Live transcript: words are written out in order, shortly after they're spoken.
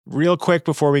Real quick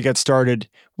before we get started,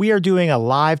 we are doing a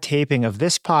live taping of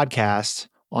this podcast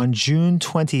on June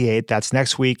 28th. That's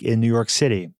next week in New York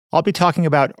City. I'll be talking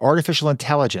about artificial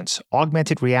intelligence,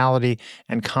 augmented reality,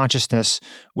 and consciousness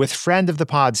with friend of the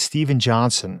pod, Stephen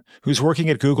Johnson, who's working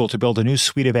at Google to build a new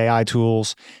suite of AI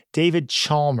tools, David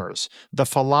Chalmers, the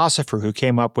philosopher who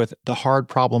came up with the hard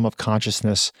problem of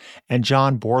consciousness, and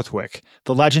John Borthwick,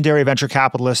 the legendary venture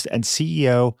capitalist and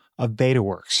CEO of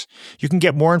BetaWorks. You can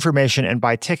get more information and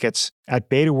buy tickets at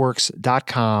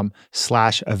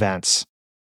betaworks.com/events.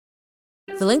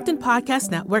 The LinkedIn Podcast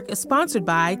Network is sponsored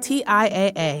by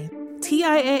TIAA.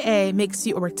 TIAA makes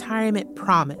you a retirement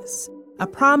promise, a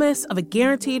promise of a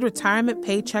guaranteed retirement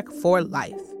paycheck for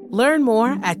life. Learn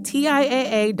more at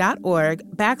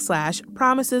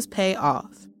TIAA.org/promises pay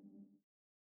off.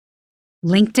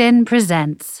 LinkedIn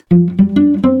presents.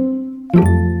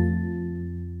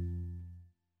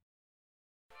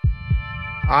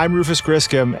 I'm Rufus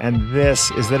Griscom, and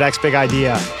this is The Next Big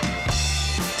Idea.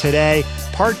 Today,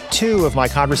 part 2 of my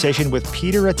conversation with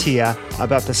Peter Attia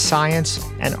about the science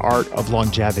and art of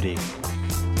longevity.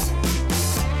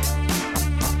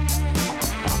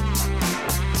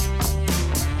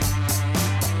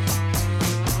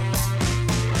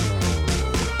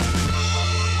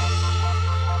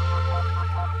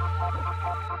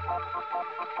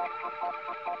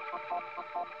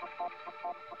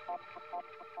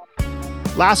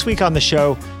 Last week on the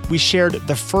show, we shared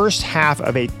the first half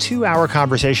of a 2-hour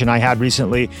conversation I had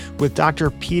recently with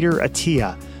Dr. Peter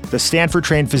Attia, the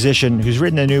Stanford-trained physician who's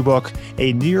written a new book,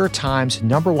 a New York Times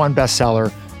 #1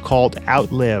 bestseller called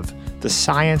OUTLIVE, The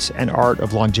Science and Art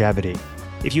of Longevity.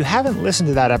 If you haven't listened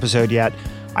to that episode yet,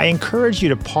 I encourage you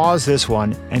to pause this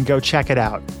one and go check it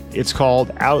out. It's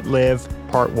called OUTLIVE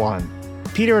Part 1.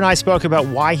 Peter and I spoke about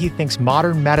why he thinks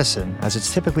modern medicine, as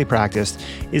it's typically practiced,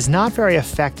 is not very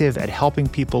effective at helping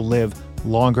people live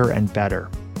longer and better.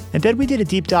 And then we did a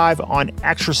deep dive on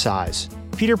exercise.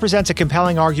 Peter presents a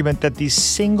compelling argument that the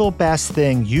single best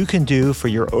thing you can do for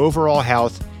your overall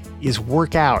health is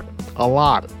work out a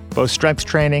lot, both strength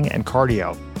training and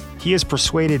cardio. He has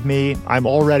persuaded me. I'm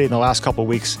already in the last couple of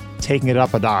weeks taking it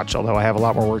up a notch, although I have a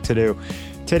lot more work to do.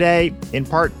 Today, in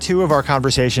part 2 of our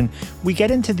conversation, we get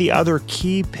into the other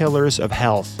key pillars of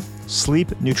health: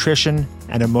 sleep, nutrition,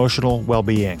 and emotional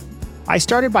well-being. I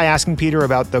started by asking Peter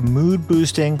about the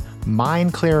mood-boosting,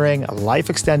 mind-clearing,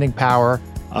 life-extending power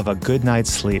of a good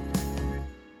night's sleep.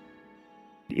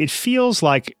 It feels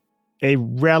like a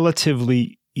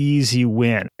relatively easy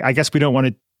win. I guess we don't want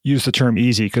to use the term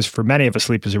easy because for many of us,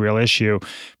 sleep is a real issue.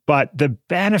 But the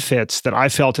benefits that I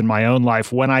felt in my own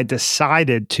life when I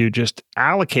decided to just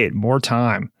allocate more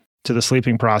time to the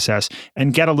sleeping process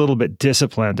and get a little bit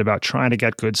disciplined about trying to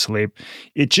get good sleep,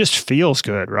 it just feels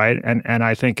good, right? And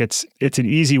I think it's an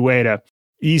easy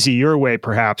your way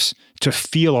perhaps to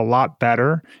feel a lot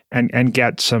better and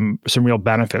get some real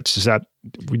benefits.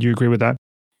 Would you agree with that?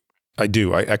 I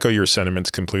do. I echo your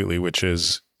sentiments completely, which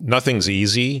is nothing's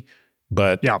easy.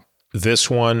 But This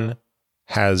one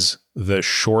has the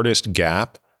shortest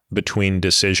gap between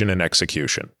decision and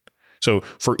execution. So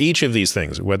for each of these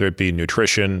things, whether it be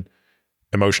nutrition,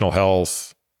 emotional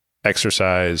health,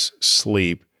 exercise,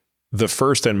 sleep, the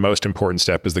first and most important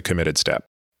step is the committed step.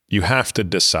 You have to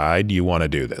decide you want to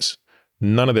do this.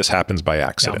 None of this happens by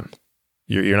accident.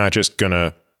 Yeah. You're not just going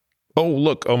to,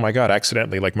 oh my God,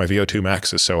 accidentally, like my VO2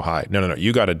 max is so high. No.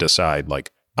 You got to decide,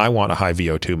 like, I want a high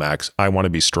VO2 max. I want to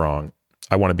be strong.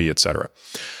 I want to be, et cetera.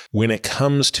 When it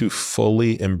comes to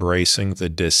fully embracing the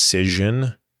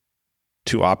decision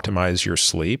to optimize your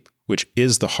sleep, which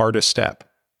is the hardest step,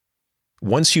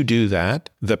 once you do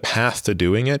that, the path to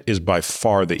doing it is by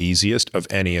far the easiest of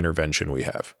any intervention we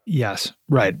have. Yes,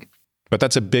 right. But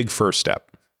that's a big first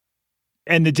step.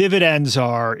 And the dividends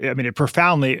are, it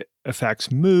profoundly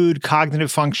affects mood,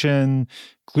 cognitive function,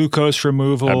 glucose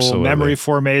removal, Absolutely. Memory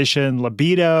formation,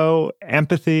 libido,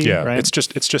 empathy. Yeah, right?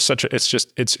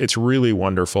 It's really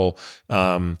wonderful.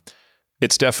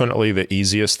 It's definitely the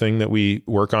easiest thing that we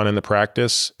work on in the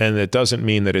practice. And it doesn't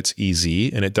mean that it's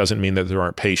easy. And it doesn't mean that there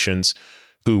aren't patients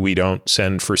who we don't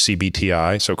send for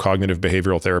CBTI, so cognitive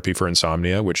behavioral therapy for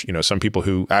insomnia, which, some people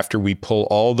who, after we pull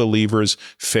all the levers,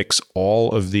 fix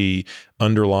all of the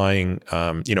underlying,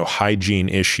 hygiene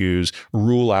issues,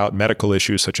 rule out medical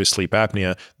issues such as sleep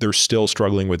apnea, they're still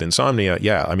struggling with insomnia.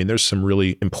 Yeah, there's some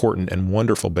really important and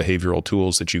wonderful behavioral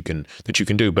tools that you can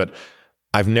do. But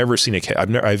I've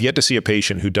yet to see a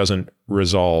patient who doesn't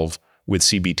resolve with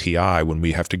CBTI when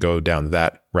we have to go down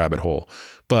that rabbit hole.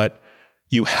 But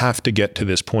you have to get to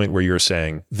this point where you're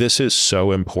saying, this is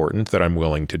so important that I'm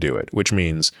willing to do it, which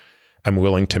means I'm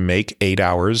willing to make 8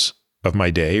 hours of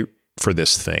my day for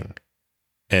this thing.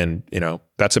 And,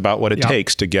 that's about what it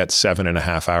takes to get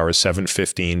 7.5 hours,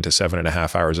 7:15 to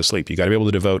 7.5 hours of sleep. You got to be able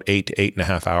to devote 8 to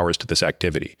 8.5 hours to this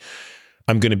activity.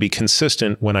 I'm going to be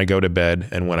consistent when I go to bed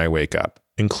and when I wake up,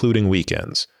 including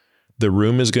weekends. The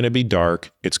room is going to be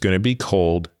dark. It's going to be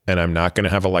cold, and I'm not going to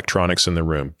have electronics in the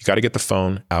room. You got to get the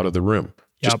phone out of the room.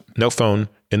 Just no phone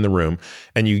in the room.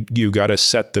 And you got to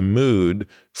set the mood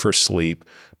for sleep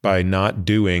by not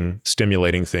doing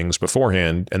stimulating things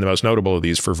beforehand. And the most notable of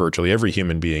these for virtually every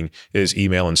human being is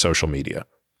email and social media.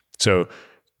 So,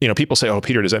 people say, oh,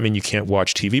 Peter, does that mean you can't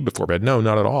watch TV before bed? No,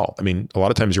 not at all. I mean, a lot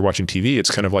of times you're watching TV,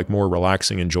 it's kind of like more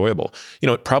relaxing, enjoyable.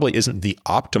 It probably isn't the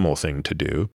optimal thing to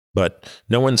do, but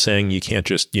no one's saying you can't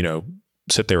just,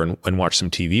 sit there and watch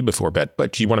some TV before bed,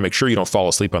 but you want to make sure you don't fall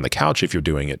asleep on the couch if you're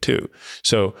doing it too.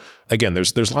 So again,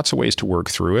 there's lots of ways to work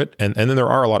through it. And then there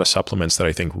are a lot of supplements that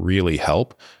I think really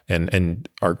help and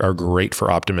are great for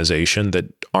optimization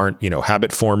that aren't,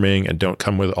 habit forming and don't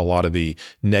come with a lot of the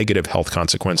negative health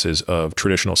consequences of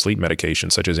traditional sleep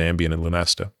medications such as Ambien and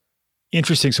Lunesta.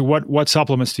 Interesting. So what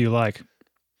supplements do you like?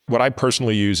 What I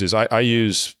personally use is I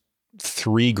use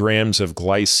 3 grams of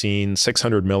glycine,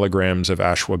 600 milligrams of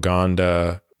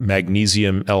ashwagandha,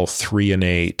 magnesium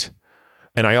L-threonate.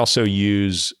 And I also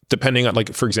use, depending on,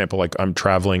 for example, I'm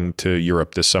traveling to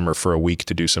Europe this summer for a week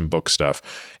to do some book stuff.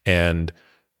 And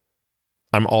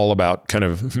I'm all about kind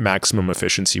of maximum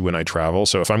efficiency when I travel.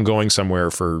 So if I'm going somewhere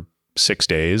for 6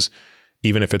 days,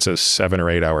 even if it's a 7 or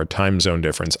 8 hour time zone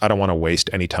difference, I don't want to waste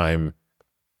any time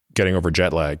getting over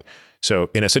jet lag.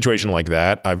 So in a situation like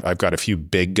that, I've got a few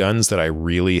big guns that I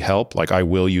really help. Like I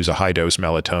will use a high dose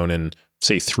melatonin,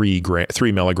 say 3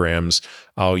 milligrams.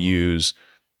 I'll use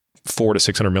 400 to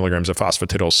 600 milligrams of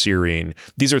phosphatidylserine.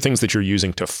 These are things that you're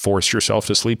using to force yourself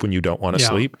to sleep when you don't want to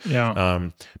sleep. Yeah.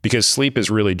 Because sleep is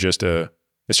really just a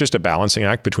balancing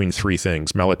act between 3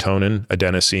 things: melatonin,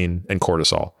 adenosine, and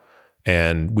cortisol.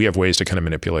 And we have ways to kind of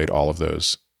manipulate all of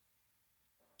those.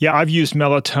 Yeah, I've used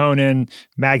melatonin,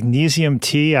 magnesium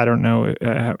tea. I don't know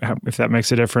if that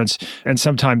makes a difference. And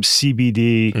sometimes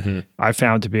CBD I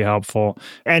found to be helpful.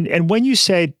 And when you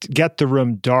say get the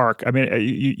room dark, I mean,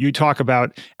 you talk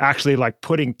about actually like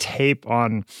putting tape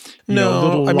on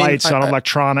little lights on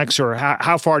electronics, or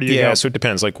how far do you go? Yeah, so it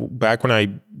depends. Like back when I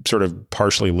sort of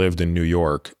partially lived in New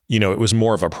York, it was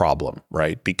more of a problem,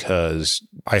 right? Because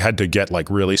I had to get like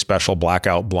really special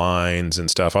blackout blinds and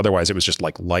stuff. Otherwise, it was just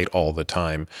like light all the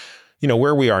time.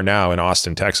 Where we are now in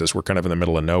Austin, Texas, we're kind of in the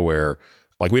middle of nowhere.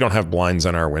 Like we don't have blinds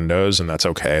on our windows, and that's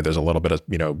okay. There's a little bit of,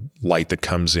 light that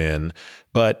comes in,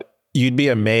 but you'd be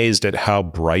amazed at how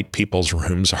bright people's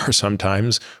rooms are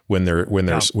sometimes when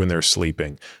they're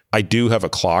sleeping. I do have a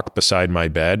clock beside my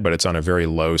bed, but it's on a very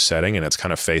low setting and it's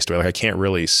kind of faced away. Like I can't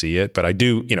really see it, but I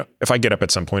do, if I get up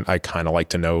at some point, I kind of like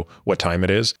to know what time it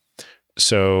is.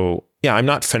 So yeah, I'm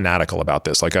not fanatical about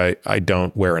this. Like I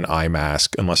don't wear an eye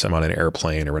mask unless I'm on an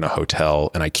airplane or in a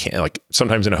hotel, and I can't, like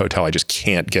sometimes in a hotel, I just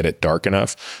can't get it dark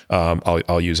enough.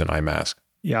 I'll use an eye mask.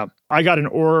 Yeah. I got an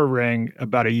Oura ring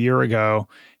about a year ago,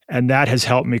 and that has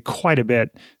helped me quite a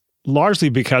bit, largely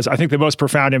because I think the most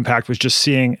profound impact was just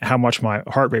seeing how much my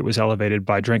heart rate was elevated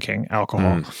by drinking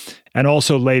alcohol. And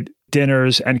also late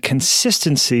dinners and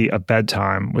consistency of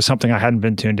bedtime was something I hadn't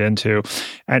been tuned into.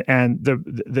 And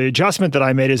the adjustment that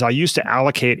I made is I used to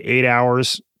allocate 8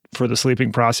 hours for the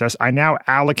sleeping process. I now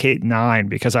allocate 9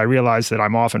 because I realize that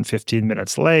I'm often 15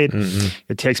 minutes late.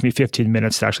 It takes me 15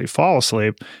 minutes to actually fall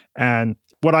asleep. And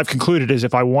what I've concluded is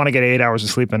if I want to get 8 hours of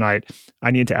sleep a night, I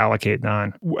need to allocate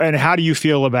 9. And how do you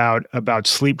feel about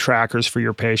sleep trackers for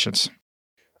your patients?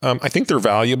 I think they're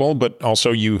valuable, but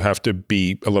also you have to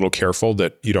be a little careful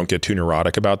that you don't get too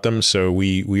neurotic about them. So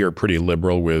we are pretty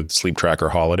liberal with sleep tracker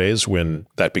holidays when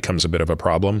that becomes a bit of a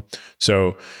problem.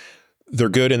 So they're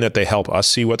good in that they help us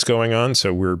see what's going on.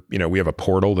 So we have a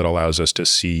portal that allows us to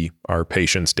see our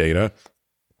patients' data.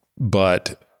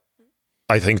 But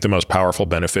I think the most powerful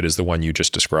benefit is the one you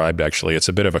just described, actually. It's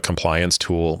a bit of a compliance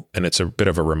tool, and it's a bit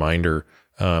of a reminder.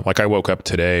 Like I woke up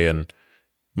today and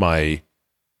my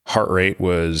heart rate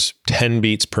was 10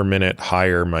 beats per minute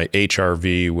higher. My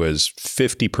HRV was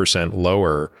 50%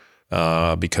 lower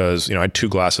because, I had 2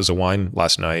 glasses of wine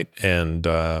last night, and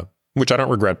which I don't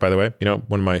regret, by the way.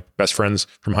 One of my best friends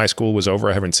from high school was over.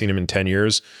 I haven't seen him in 10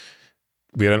 years.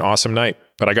 We had an awesome night,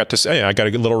 but I got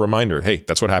a little reminder. Hey,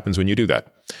 that's what happens when you do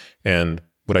that. And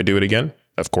would I do it again?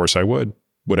 Of course I would.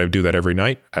 Would I do that every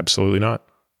night? Absolutely not.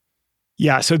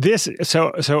 Yeah. So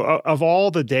of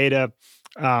all the data,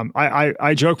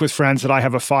 I joke with friends that I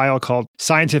have a file called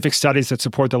Scientific Studies That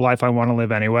Support the Life I Want to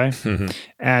Live Anyway.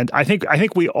 And I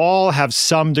think we all have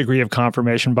some degree of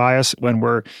confirmation bias when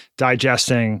we're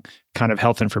digesting kind of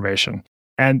health information.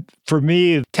 And for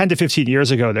me, 10 to 15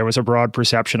 years ago, there was a broad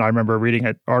perception. I remember reading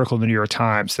an article in the New York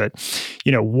Times that,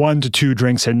 1 to 2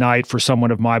 drinks a night for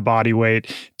someone of my body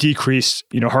weight decreased,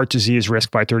 heart disease risk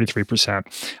by 33%.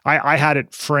 I had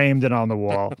it framed and on the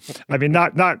wall. I mean,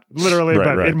 not literally,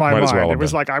 but in my mind, well, it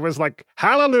was like, I was like,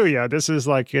 hallelujah. This is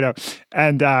like,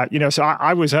 and, so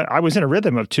I was in a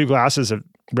rhythm of 2 glasses of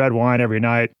red wine every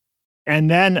night. And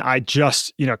then I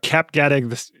just, kept getting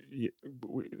this,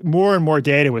 more and more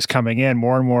data was coming in,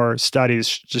 more and more studies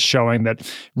just showing that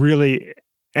really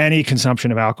any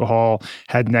consumption of alcohol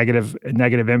had negative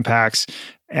impacts.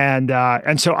 And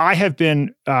so I have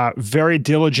been very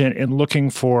diligent in looking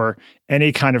for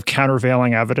any kind of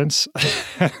countervailing evidence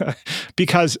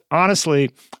because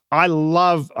honestly, I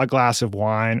love a glass of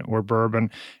wine or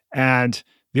bourbon, and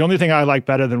the only thing I like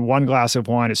better than 1 glass of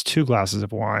wine is 2 glasses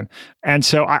of wine. And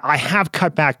so I have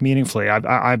cut back meaningfully.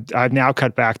 I've now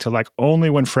cut back to like only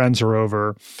when friends are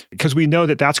over, because we know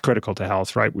that that's critical to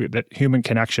health, right? That human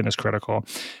connection is critical.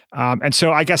 And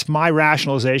so I guess my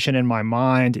rationalization in my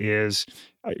mind is,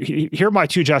 here are my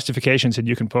 2 justifications, and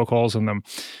you can poke holes in them.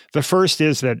 The first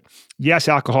is that, yes,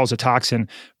 alcohol is a toxin,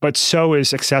 but so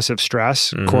is excessive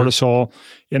stress. Mm-hmm. Cortisol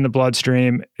in the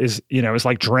bloodstream is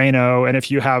like Drano. And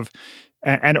if you have...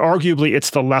 And arguably,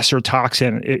 it's the lesser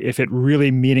toxin if it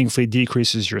really meaningfully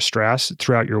decreases your stress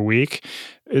throughout your week,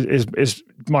 is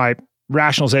my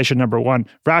rationalization number 1.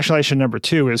 Rationalization number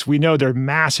 2 is we know there are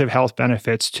massive health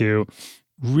benefits to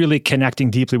really connecting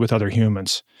deeply with other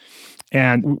humans.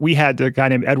 And we had a guy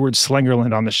named Edward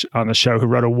Slingerland on the show who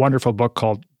wrote a wonderful book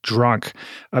called Drunk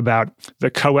about the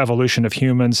coevolution of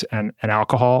humans and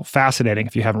alcohol. Fascinating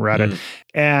if you haven't read it.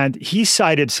 And he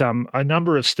cited a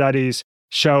number of studies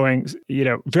showing,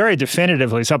 very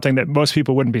definitively something that most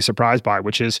people wouldn't be surprised by,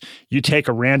 which is you take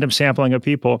a random sampling of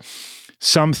people.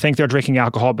 Some think they're drinking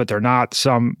alcohol, but they're not.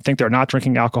 Some think they're not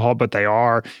drinking alcohol, but they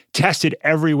are. Tested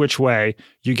every which way.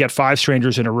 You get 5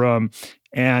 strangers in a room,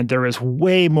 and there is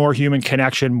way more human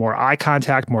connection, more eye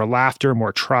contact, more laughter,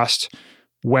 more trust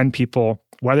when people,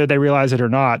 whether they realize it or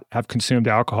not, have consumed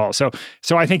alcohol. So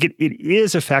I think it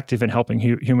is effective in helping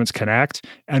humans connect,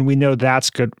 and we know that's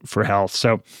good for health.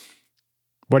 So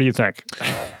what do you think?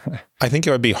 I think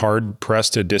I would be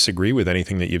hard-pressed to disagree with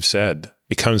anything that you've said.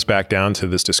 It comes back down to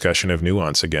this discussion of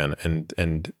nuance again.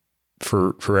 And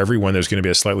for everyone, there's going to be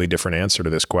a slightly different answer to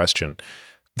this question.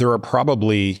 There are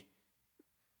probably,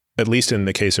 at least in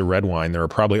the case of red wine, there are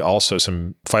probably also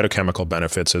some phytochemical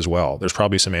benefits as well. There's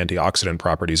probably some antioxidant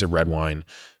properties of red wine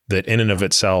that in and of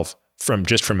itself, from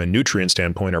a nutrient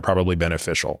standpoint, are probably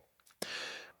beneficial.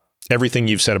 Everything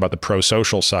you've said about the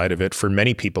pro-social side of it for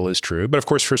many people is true. But of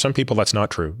course, for some people, that's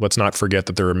not true. Let's not forget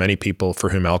that there are many people for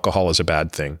whom alcohol is a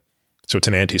bad thing. So it's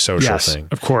an antisocial thing.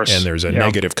 Of course. And there's a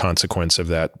negative consequence of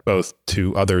that, both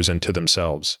to others and to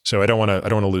themselves. So I don't want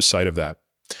to lose sight of that.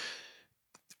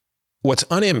 What's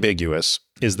unambiguous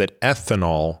is that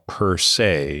ethanol per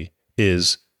se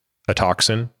is a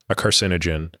toxin, a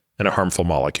carcinogen, and a harmful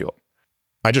molecule.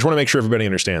 I just want to make sure everybody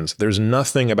understands there's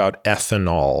nothing about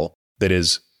ethanol that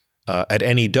is at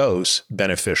any dose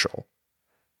beneficial.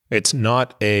 It's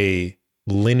not a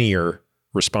linear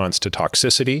response to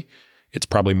toxicity. It's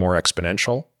probably more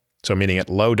exponential. So meaning at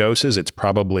low doses, it's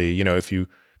probably, the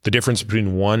difference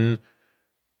between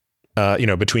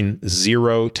between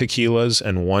 0 tequilas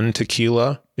and 1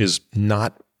 tequila is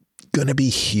not going to be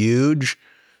huge,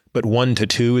 but 1 to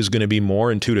 2 is going to be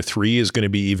more, and 2 to 3 is going to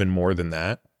be even more than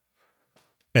that.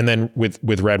 And then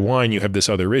with red wine, you have this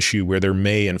other issue where there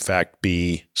may in fact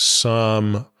be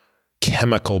some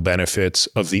chemical benefits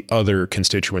of the other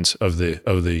constituents of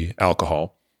the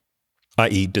alcohol,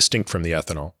 i.e. distinct from the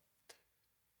ethanol.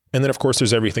 And then of course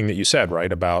there's everything that you said,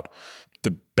 right, about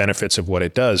the benefits of what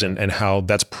it does and how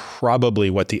that's probably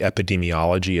what the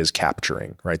epidemiology is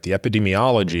capturing, right? The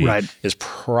epidemiology is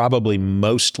probably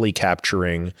mostly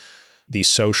capturing the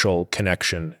social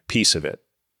connection piece of it.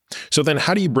 So then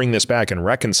how do you bring this back and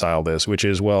reconcile this, which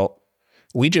is, well,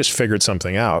 we just figured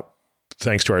something out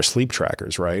thanks to our sleep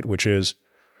trackers, right? Which is,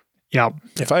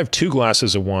 if I have 2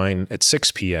 glasses of wine at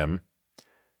 6 p.m.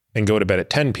 and go to bed at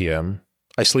 10 p.m.,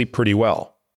 I sleep pretty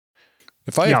well.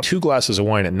 If I have 2 glasses of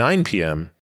wine at 9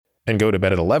 p.m. and go to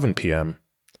bed at 11 p.m.,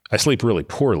 I sleep really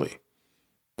poorly.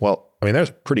 Well, I mean,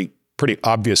 there's a pretty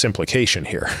obvious implication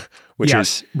here, which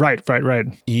is right.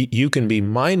 You can be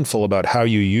mindful about how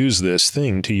you use this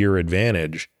thing to your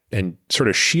advantage and sort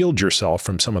of shield yourself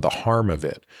from some of the harm of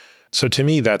it. So to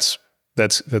me, that's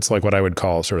like what I would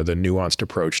call sort of the nuanced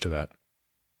approach to that.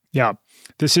 Yeah.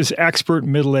 This is expert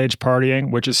middle-aged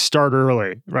partying, which is start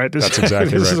early, right? That's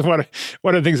exactly right. This is one of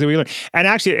the things that we learn. And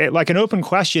actually, like an open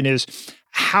question is,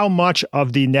 how much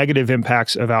of the negative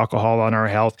impacts of alcohol on our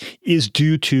health is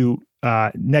due to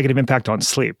negative impact on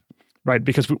sleep, right?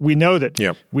 Because we know that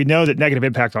negative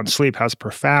impact on sleep has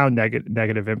profound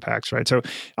negative impacts, right? So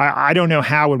I don't know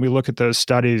how, when we look at those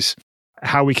studies,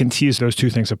 how we can tease those two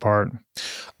things apart.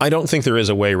 I don't think there is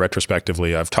a way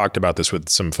retrospectively. I've talked about this with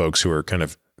some folks who are kind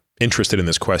of interested in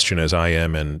this question as I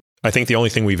am, and I think the only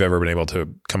thing we've ever been able to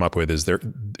come up with is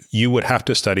you would have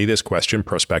to study this question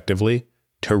prospectively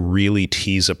to really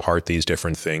tease apart these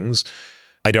different things.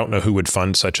 I don't know who would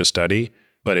fund such a study,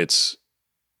 but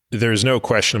there's no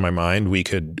question in my mind we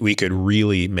could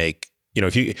really make,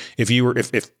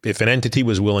 if an entity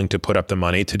was willing to put up the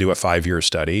money to do a 5-year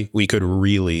study, we could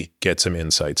really get some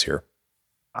insights here.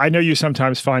 I know you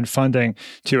sometimes find funding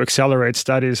to accelerate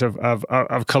studies of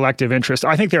collective interest.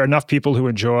 I think there are enough people who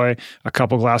enjoy a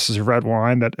couple glasses of red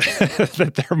wine that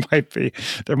that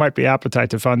there might be appetite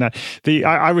to fund that.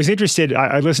 I was interested.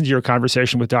 I listened to your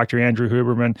conversation with Dr. Andrew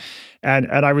Huberman, and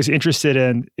I was interested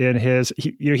in his.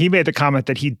 He made the comment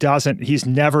that he's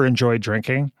never enjoyed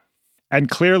drinking, and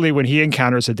clearly when he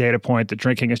encounters a data point that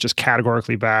drinking is just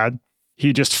categorically bad,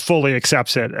 he just fully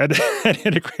accepts it and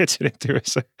integrates it into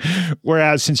his.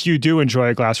 Whereas since you do enjoy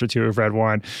a glass or two of red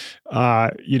wine,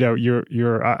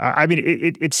 it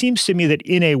seems to me that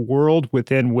in a world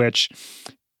within which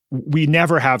we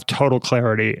never have total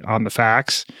clarity on the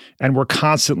facts, and we're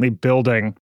constantly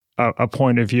building a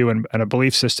point of view and a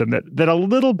belief system, that a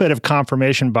little bit of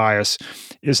confirmation bias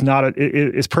is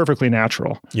perfectly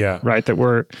natural. Yeah. Right. That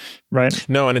we're right.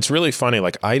 No. And it's really funny.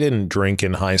 Like, I didn't drink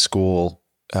in high school.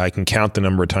 I can count the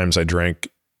number of times I drank,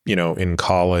 in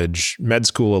college, med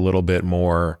school a little bit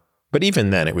more. But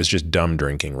even then, it was just dumb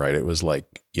drinking, right? It was like,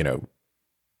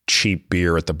 cheap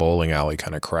beer at the bowling alley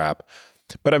kind of crap.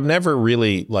 But I've never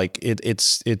really, like,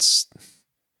 it's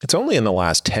only in the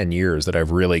last 10 years that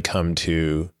I've really come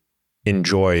to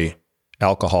enjoy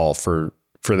alcohol for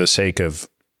the sake of,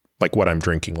 like, what I'm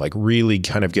drinking, like really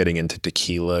kind of getting into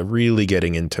tequila, really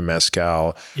getting into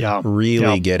mezcal,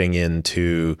 getting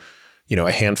into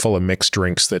a handful of mixed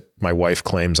drinks that my wife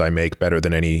claims I make better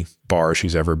than any bar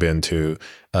she's ever been to.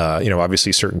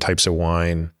 Obviously certain types of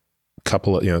wine,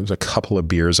 there's a couple of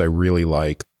beers I really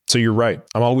like. So you're right.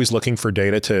 I'm always looking for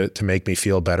data to make me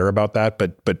feel better about that.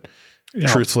 But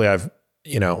truthfully, I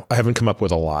haven't come up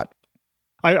with a lot.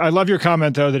 I love your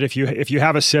comment though, that if you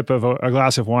have a sip of a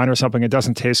glass of wine or something, it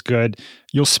doesn't taste good,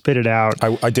 you'll spit it out.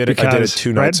 I did it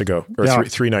 2 nights ago, or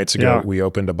 3 nights ago. Yeah. We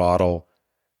opened a bottle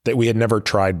that we had never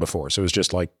tried before. So it was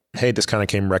just like, hey, this kind of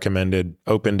came recommended,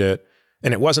 opened it.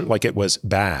 And it wasn't like it was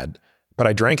bad, but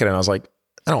I drank it and I was like,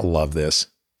 I don't love this.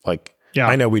 Like,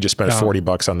 I know we just spent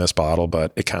 $40 on this bottle,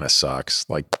 but it kind of sucks.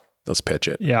 Like, let's pitch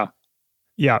it. Yeah.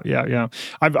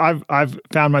 I've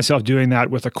found myself doing that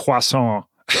with a croissant.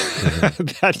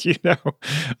 That,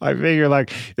 I figure,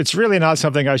 like, it's really not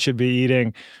something I should be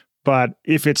eating, but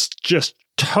if it's just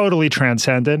totally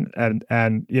transcendent and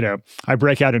I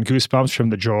break out in goosebumps from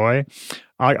the joy,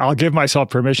 I'll give myself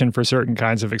permission for certain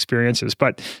kinds of experiences.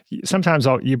 But sometimes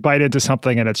you bite into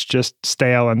something and it's just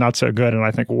stale and not so good, and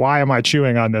I think, why am I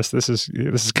chewing on this? This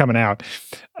is coming out.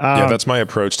 That's my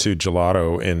approach to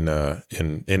gelato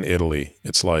in Italy.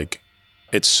 It's like,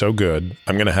 it's so good,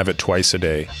 I'm going to have it twice a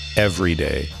day, every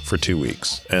day for 2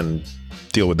 weeks, and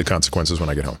deal with the consequences when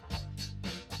I get home.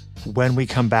 When we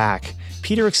come back,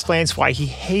 Peter explains why he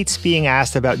hates being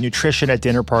asked about nutrition at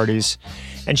dinner parties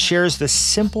and shares the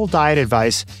simple diet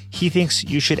advice he thinks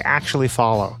you should actually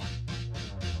follow.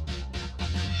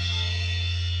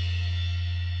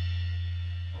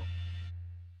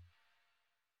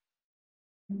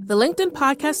 The LinkedIn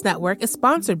Podcast Network is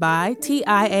sponsored by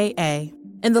TIAA.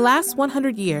 In the last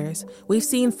 100 years, we've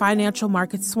seen financial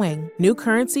markets swing, new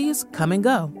currencies come and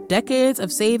go, decades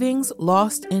of savings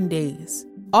lost in days,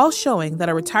 all showing that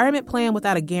a retirement plan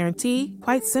without a guarantee,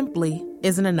 quite simply,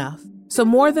 isn't enough. So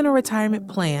more than a retirement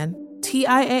plan,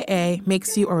 TIAA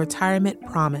makes you a retirement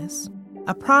promise.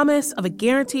 A promise of a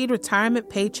guaranteed retirement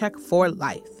paycheck for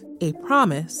life. A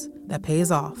promise that pays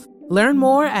off. Learn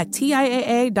more at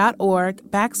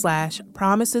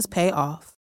TIAA.org/promisespayoff.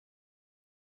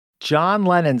 John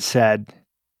Lennon said,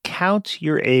 "Count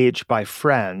your age by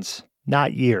friends,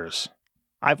 not years."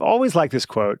 I've always liked this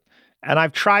quote, and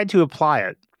I've tried to apply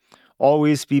it.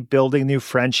 Always be building new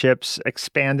friendships,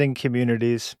 expanding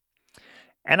communities.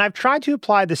 And I've tried to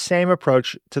apply the same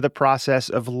approach to the process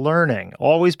of learning.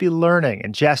 Always be learning,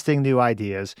 ingesting new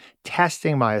ideas,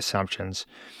 testing my assumptions.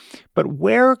 But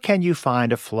where can you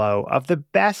find a flow of the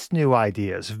best new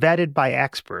ideas, vetted by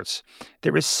experts?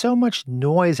 There is so much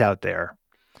noise out there.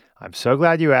 I'm so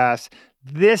glad you asked.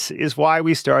 This is why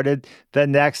we started the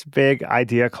Next Big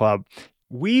Idea Club.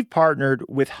 We've partnered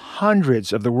with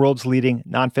hundreds of the world's leading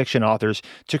nonfiction authors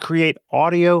to create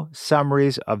audio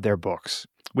summaries of their books.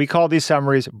 We call these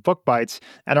summaries Book Bites,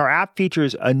 and our app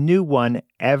features a new one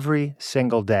every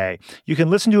single day. You can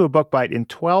listen to a book bite in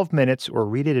 12 minutes or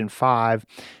read it in 5.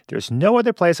 There's no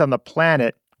other place on the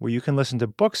planet where you can listen to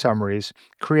book summaries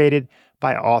created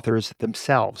by authors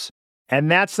themselves. And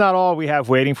that's not all we have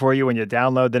waiting for you when you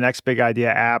download the Next Big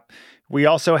Idea app. We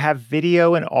also have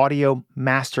video and audio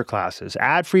masterclasses,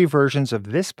 ad-free versions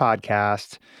of this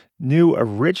podcast, new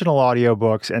original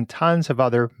audiobooks, and tons of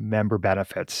other member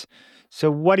benefits. So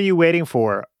what are you waiting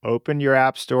for? Open your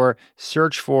app store,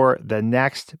 search for The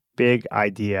Next Big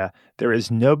Idea. There is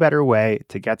no better way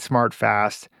to get smart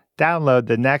fast. Download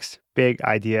the Next Big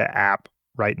Idea app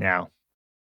right now.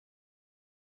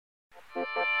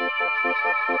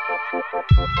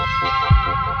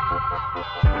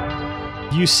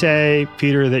 You say,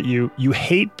 Peter, that you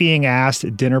hate being asked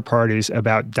at dinner parties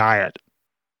about diet.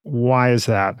 Why is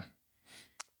that?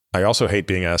 I also hate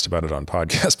being asked about it on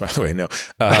podcasts, by the way. No,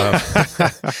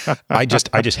 I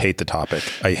just hate the topic.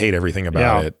 I hate everything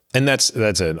about it. And that's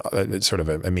a sort of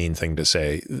a mean thing to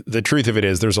say. The truth of it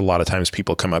is there's a lot of times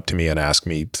people come up to me and ask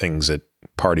me things at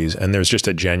parties, and there's just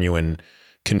a genuine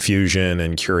confusion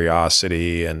and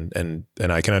curiosity, and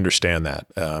I can understand that.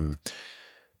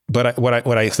 But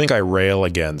what I think I rail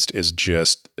against is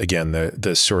just, again,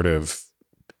 the sort of,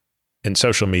 and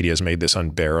social media has made this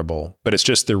unbearable, but it's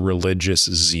just the religious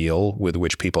zeal with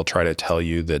which people try to tell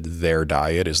you that their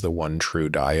diet is the one true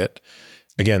diet.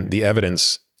 Again, the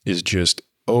evidence is just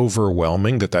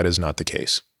overwhelming that is not the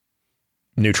case.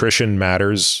 Nutrition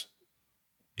matters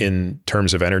in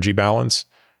terms of energy balance.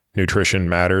 Nutrition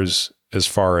matters as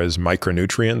far as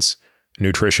micronutrients.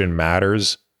 Nutrition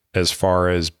matters as far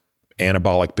as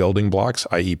anabolic building blocks,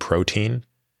 i.e. protein.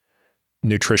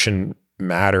 Nutrition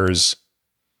matters,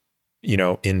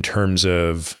 in terms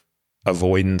of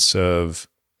avoidance of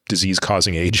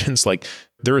disease-causing agents. Like,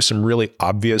 there are some really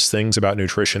obvious things about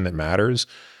nutrition that matters.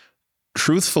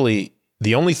 Truthfully,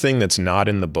 the only thing that's not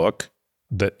in the book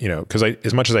that, because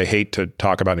as much as I hate to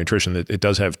talk about nutrition, it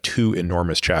does have 2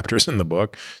 enormous chapters in the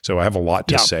book. So I have a lot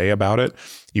to say about it,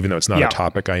 even though it's not a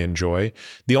topic I enjoy.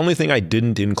 The only thing I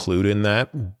didn't include in that,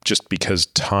 just because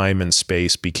time and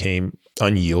space became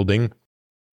unyielding,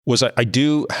 was I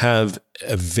do have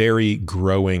a very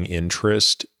growing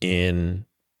interest in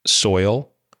soil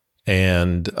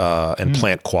and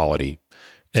plant quality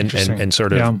and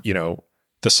sort of,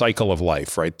 the cycle of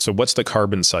life, right? So what's the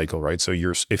carbon cycle, right? So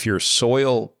if your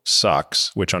soil sucks,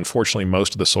 which unfortunately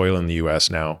most of the soil in the US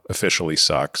now officially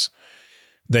sucks,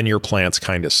 then your plants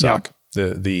kind of suck.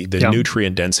 The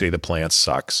nutrient density of the plants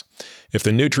sucks. If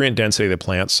the nutrient density of the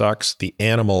plant sucks, the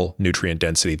animal nutrient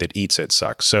density that eats it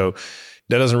sucks. So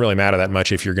that doesn't really matter that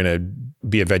much if you're going to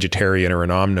be a vegetarian or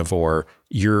an omnivore.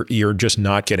 You're just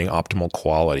not getting optimal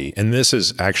quality. And this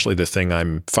is actually the thing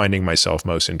I'm finding myself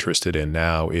most interested in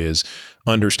now, is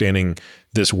understanding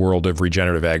this world of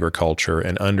regenerative agriculture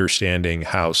and understanding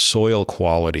how soil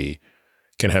quality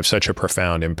can have such a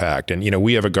profound impact. And,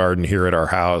 we have a garden here at our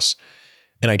house,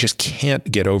 and I just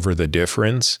can't get over the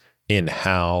difference in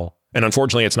how, and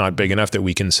unfortunately, it's not big enough that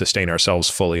we can sustain ourselves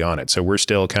fully on it. So we're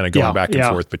still kind of going back and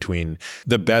forth between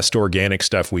the best organic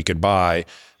stuff we could buy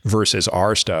versus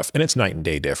our stuff. And it's night and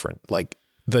day different. Like,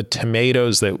 the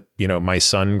tomatoes that, my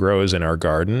son grows in our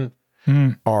garden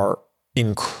are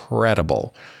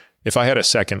incredible. If I had a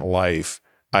second life,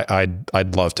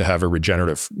 I'd love to have a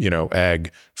regenerative,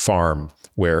 ag farm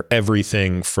where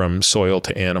everything from soil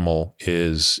to animal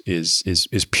is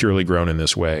purely grown in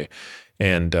this way.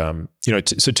 And,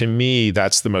 so to me,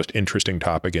 that's the most interesting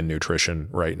topic in nutrition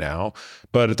right now.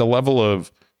 But at the level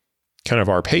of kind of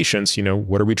our patients,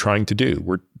 what are we trying to do?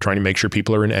 We're trying to make sure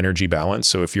people are in energy balance.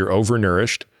 So if you're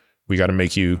overnourished, we got to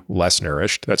make you less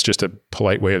nourished. That's just a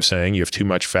polite way of saying you have too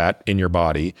much fat in your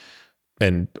body.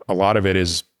 And a lot of it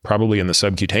is probably in the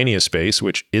subcutaneous space,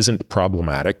 which isn't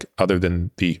problematic other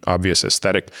than the obvious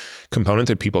aesthetic component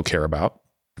that people care about.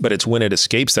 But it's when it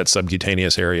escapes that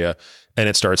subcutaneous area and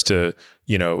it starts to,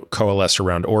 coalesce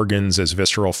around organs as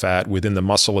visceral fat, within the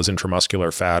muscle as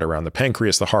intramuscular fat, around the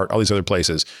pancreas, the heart, all these other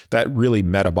places. That really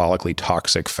metabolically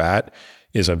toxic fat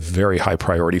is a very high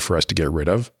priority for us to get rid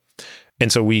of.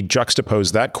 And so we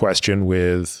juxtapose that question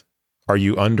with, are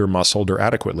you under-muscled or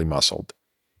adequately muscled?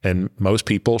 And most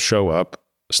people show up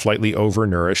slightly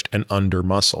overnourished and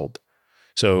under-muscled.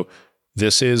 So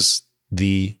this is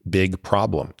the big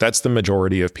problem. That's the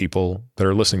majority of people that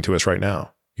are listening to us right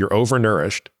now. You're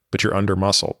overnourished, but you're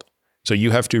under-muscled. So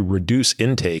you have to reduce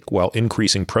intake while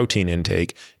increasing protein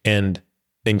intake and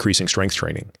increasing strength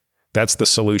training. That's the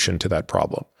solution to that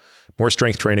problem. more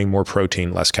strength training, more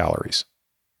protein, less calories.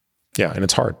 Yeah, and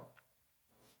it's hard.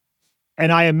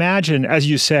 And I imagine, as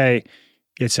you say,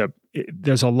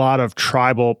 there's a lot of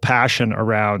tribal passion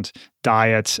around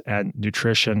diets and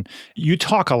nutrition. You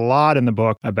talk a lot in the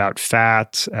book about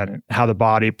fats and how the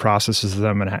body processes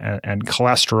them and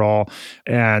cholesterol.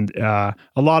 And a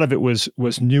lot of it was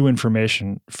new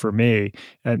information for me.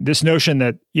 And this notion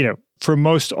that, for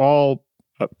most all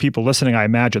people listening, I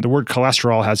imagine, the word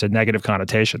cholesterol has a negative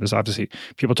connotation. There's obviously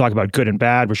people talk about good and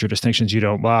bad, which are distinctions you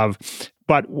don't love.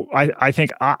 But I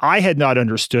think I had not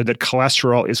understood that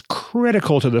cholesterol is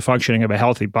critical to the functioning of a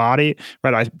healthy body,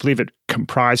 right? I believe it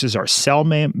comprises our cell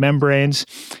membranes.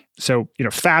 So,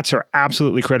 fats are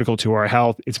absolutely critical to our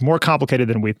health. It's more complicated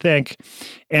than we think.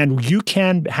 And you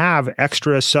can have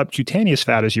extra subcutaneous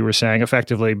fat, as you were saying,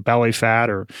 effectively belly fat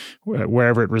or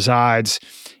wherever it resides,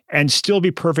 and still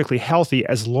be perfectly healthy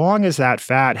as long as that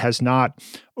fat has not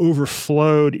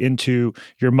overflowed into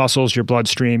your muscles, your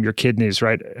bloodstream, your kidneys,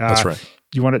 right? That's right.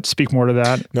 You want to speak more to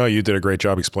that? No, you did a great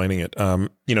job explaining it.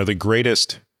 The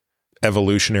greatest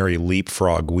evolutionary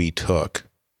leapfrog we took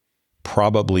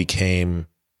probably came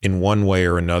in one way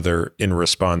or another in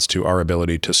response to our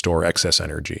ability to store excess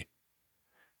energy.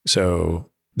 So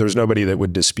there's nobody that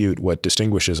would dispute what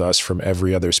distinguishes us from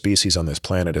every other species on this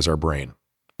planet is our brain.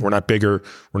 We're not bigger,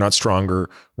 we're not stronger,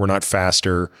 we're not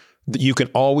faster. You can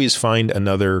always find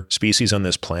another species on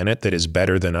this planet that is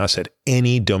better than us at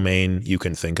any domain you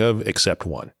can think of except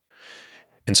one.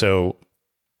 And so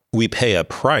we pay a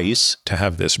price to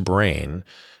have this brain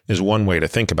is one way to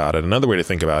think about it. Another way to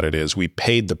think about it is we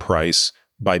paid the price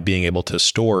by being able to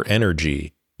store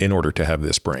energy in order to have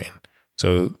this brain.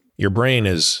 So your brain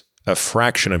is a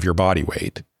fraction of your body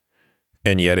weight,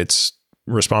 and yet it's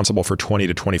responsible for 20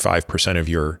 to 25% of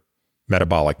your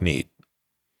metabolic need.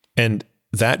 And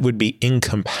that would be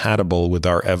incompatible with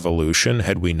our evolution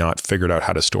had we not figured out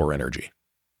how to store energy.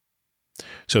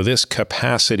 So this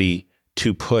capacity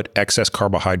to put excess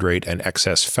carbohydrate and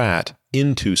excess fat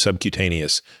into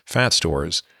subcutaneous fat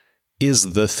stores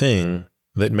is the thing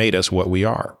that made us what we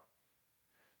are.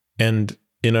 And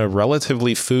in a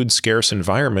relatively food scarce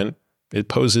environment, it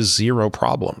poses zero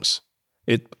problems.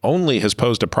 It only has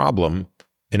posed a problem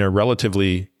in a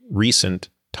relatively recent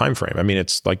time frame. I mean,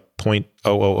 it's like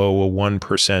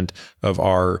 0.00001% of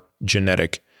our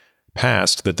genetic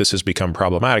past that this has become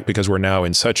problematic because we're now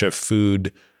in such a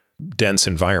food dense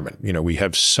environment. We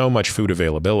have so much food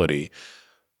availability.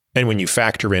 And when you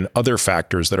factor in other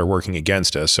factors that are working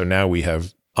against us, so now we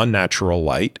have unnatural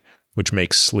light, which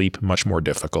makes sleep much more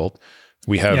difficult.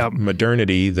 We have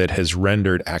modernity that has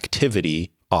rendered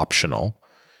activity optional.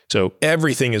 So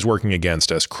everything is working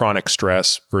against us. Chronic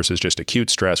stress versus just acute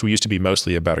stress. We used to be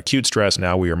mostly about acute stress.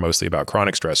 Now we are mostly about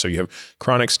chronic stress. So you have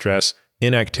chronic stress,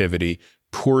 inactivity,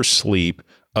 poor sleep,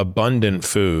 abundant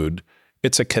food.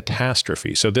 It's a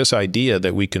catastrophe. So this idea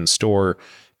that we can store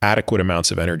adequate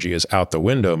amounts of energy is out the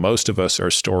window. Most of us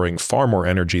are storing far more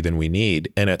energy than we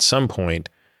need. And at some point,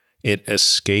 it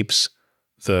escapes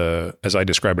as I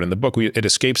describe it in the book, it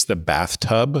escapes the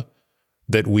bathtub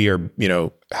that we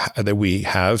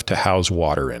have to house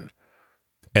water in.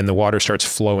 And the water starts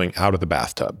flowing out of the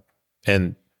bathtub.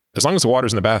 And as long as the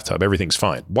water's in the bathtub, everything's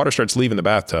fine. Water starts leaving the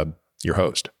bathtub, you're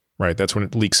hosed, right? That's when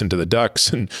it leaks into the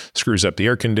ducts and screws up the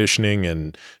air conditioning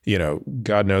and,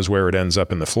 God knows where it ends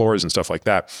up in the floors and stuff like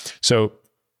that. So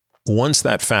once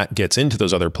that fat gets into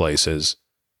those other places,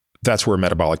 that's where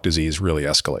metabolic disease really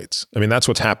escalates. I mean, that's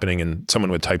what's happening in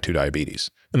someone with type 2 diabetes.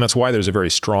 And that's why there's a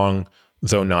very strong,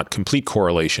 though not complete,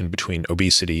 correlation between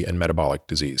obesity and metabolic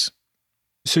disease.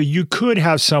 So you could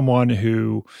have someone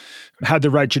who had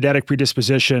the right genetic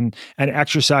predisposition and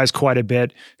exercised quite a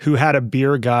bit, who had a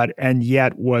beer gut and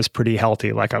yet was pretty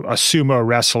healthy, like a sumo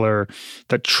wrestler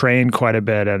that trained quite a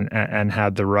bit and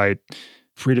had the right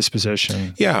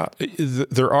predisposition. Yeah,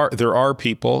 there are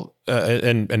people,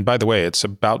 and by the way, it's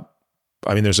about,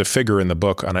 there's a figure in the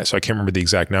book on it, so I can't remember the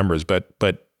exact numbers, but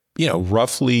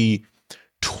roughly,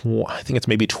 I think it's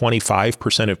maybe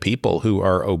 25% of people who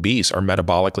are obese are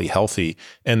metabolically healthy,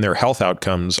 and their health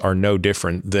outcomes are no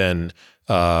different than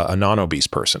a non-obese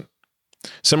person.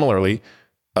 Similarly,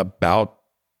 I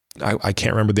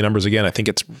can't remember the numbers again. I think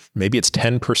it's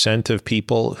 10% of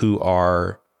people who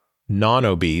are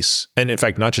non-obese, and in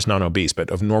fact, not just non-obese,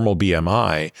 but of normal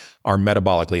BMI, are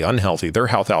metabolically unhealthy. Their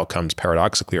health outcomes,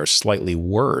 paradoxically, are slightly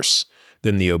worse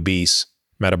than the obese,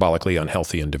 metabolically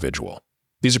unhealthy individual.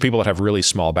 These are people that have really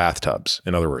small bathtubs.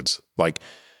 In other words,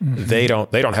 they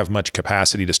don't have much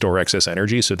capacity to store excess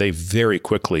energy, so they very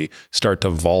quickly start to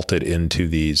vault it into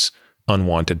these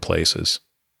unwanted places.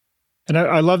 And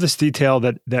I love this detail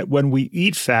that when we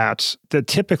eat fats, that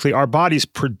typically our bodies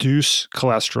produce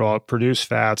cholesterol, produce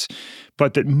fats,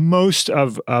 but that most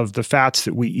of the fats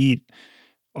that we eat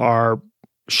are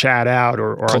shat out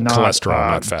or not.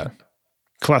 Cholesterol, not fat.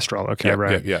 Cholesterol, okay, yeah,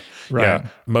 right. Yeah. Right.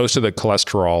 Most of the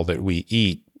cholesterol that we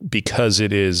eat, because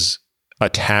it is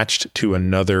attached to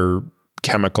another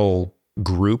chemical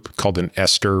group called an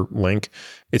ester link,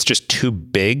 it's just too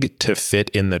big to fit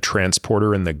in the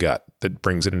transporter in the gut that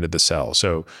brings it into the cell.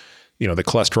 So, the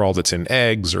cholesterol that's in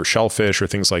eggs or shellfish or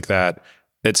things like that,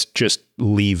 it's just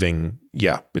leaving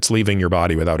your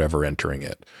body without ever entering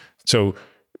it. So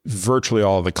virtually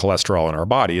all of the cholesterol in our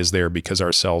body is there because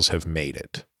our cells have made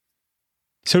it.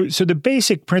 So the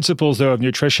basic principles, though, of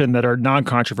nutrition that are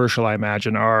non-controversial, I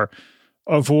imagine, are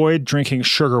avoid drinking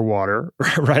sugar water,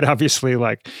 right? Obviously,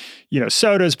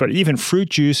 sodas, but even fruit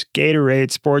juice,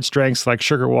 Gatorade, sports drinks, like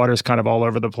sugar water is kind of all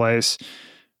over the place.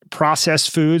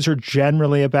 Processed foods are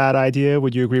generally a bad idea.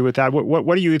 Would you agree with that?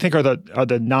 What do you think are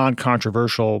the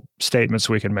non-controversial statements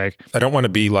we can make? I don't want to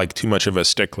be too much of a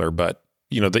stickler, but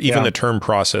the term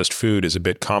processed food is a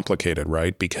bit complicated,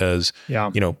 right? Because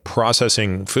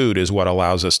processing food is what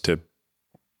allows us to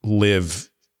live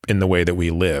in the way that we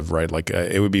live, right?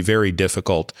 It would be very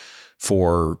difficult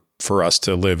for us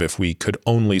to live if we could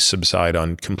only subside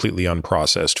on completely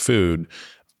unprocessed food,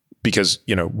 because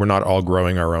we're not all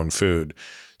growing our own food.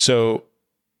 So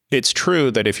it's true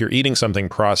that if you're eating something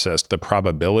processed, the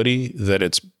probability that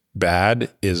it's bad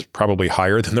is probably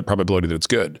higher than the probability that it's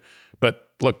good. But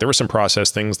look, there are some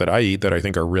processed things that I eat that I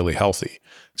think are really healthy.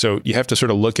 So you have to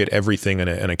sort of look at everything in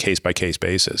a case-by-case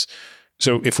basis.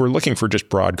 So if we're looking for just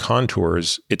broad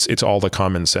contours, it's all the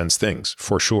common sense things,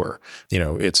 for sure.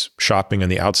 It's shopping on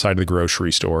the outside of the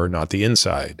grocery store, not the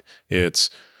inside.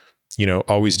 It's,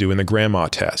 always doing the grandma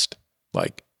test.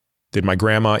 Did my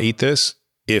grandma eat this?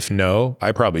 If no,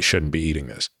 I probably shouldn't be eating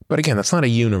this. But again, that's not a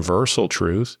universal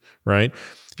truth, right?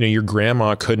 Your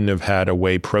grandma couldn't have had a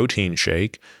whey protein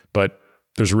shake, but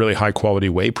there's really high quality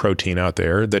whey protein out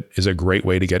there that is a great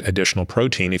way to get additional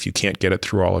protein if you can't get it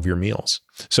through all of your meals.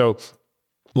 So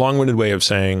long-winded way of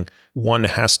saying one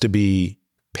has to be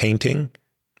painting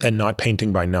and not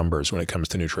painting by numbers when it comes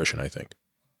to nutrition, I think.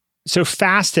 So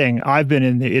fasting, I've been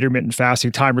in the intermittent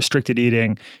fasting, time-restricted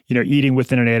eating, eating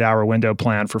within an 8-hour window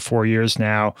plan for 4 years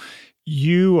now.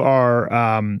 You are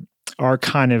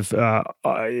kind of,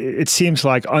 it seems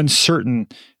like uncertain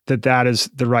that is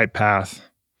the right path.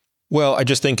 Well, I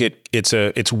just think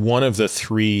it's one of the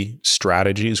 3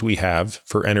 strategies we have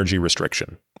for energy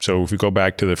restriction. So if we go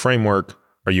back to the framework,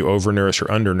 are you overnourished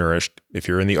or undernourished? If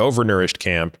you're in the overnourished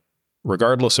camp,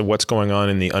 regardless of what's going on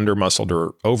in the under-muscled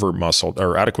or over-muscled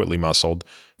or adequately muscled,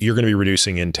 you're going to be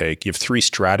reducing intake. You have 3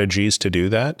 strategies to do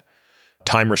that.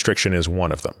 Time restriction is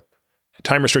one of them.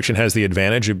 Time restriction has the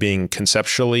advantage of being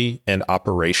conceptually and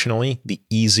operationally the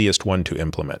easiest one to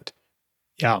implement.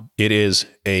 Yeah. It is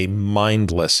a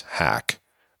mindless hack,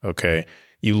 okay?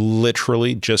 You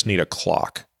literally just need a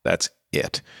clock. That's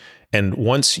it. And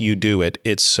once you do it,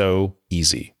 it's so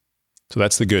easy. So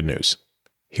that's the good news.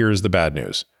 Here's the bad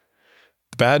news.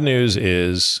 The bad news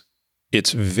is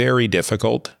it's very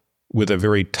difficult with a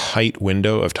very tight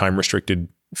window of time-restricted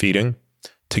feeding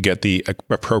to get the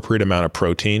appropriate amount of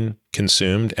protein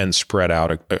consumed and spread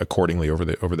out accordingly over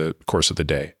the course of the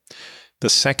day. The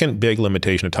second big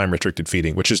limitation of time-restricted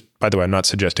feeding, which is, by the way, I'm not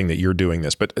suggesting that you're doing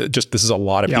this, but this is a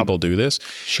lot of people do this,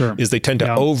 sure, is they tend to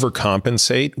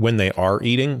overcompensate when they are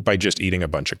eating by just eating a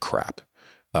bunch of crap.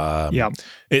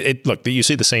 Look, you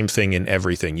see the same thing in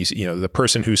everything. The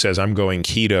person who says I'm going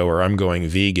keto or I'm going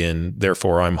vegan,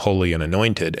 therefore I'm holy and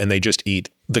anointed, and they just eat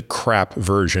the crap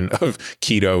version of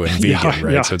keto and vegan,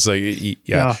 right? So it's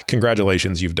like,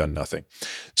 congratulations, you've done nothing.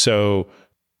 So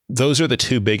those are the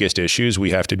 2 biggest issues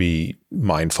we have to be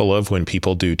mindful of when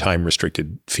people do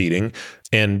time-restricted feeding.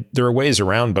 And there are ways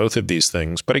around both of these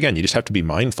things. But again, you just have to be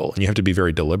mindful and you have to be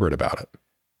very deliberate about it.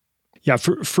 Yeah,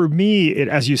 for me,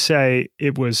 as you say,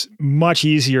 it was much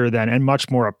easier and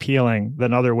much more appealing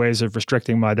than other ways of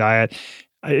restricting my diet.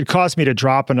 It caused me to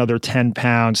drop another 10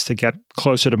 pounds to get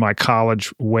closer to my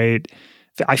college weight.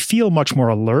 I feel much more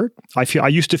alert. I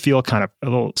used to feel kind of a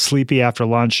little sleepy after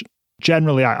lunch.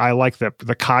 Generally, I like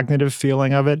the cognitive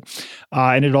feeling of it.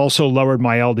 And it also lowered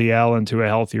my LDL into a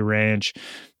healthy range.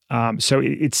 So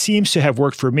it seems to have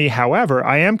worked for me. However,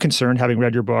 I am concerned, having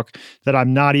read your book, that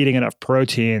I'm not eating enough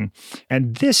protein.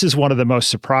 And this is one of the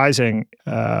most surprising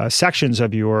sections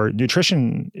of your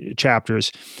nutrition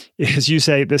chapters, is you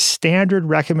say the standard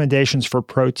recommendations for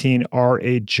protein are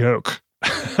a joke.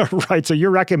 Right. So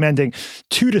you're recommending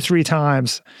 2 to 3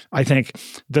 times, I think,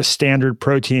 the standard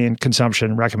protein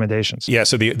consumption recommendations. Yeah.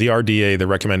 So the RDA, the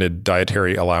recommended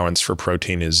dietary allowance for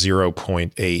protein, is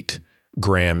 0.8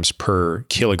 grams per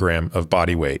kilogram of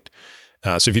body weight.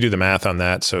 So if you do the math on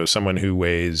that, so someone who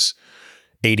weighs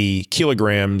 80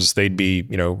 kilograms, they'd be,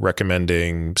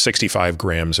 recommending 65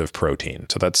 grams of protein.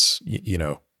 So that's,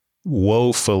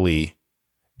 woefully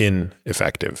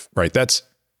ineffective, right? That's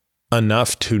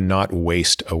enough to not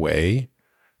waste away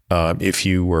if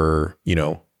you were,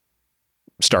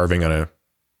 starving on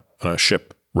a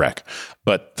shipwreck.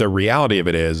 But the reality of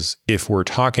it is, if we're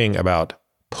talking about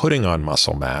putting on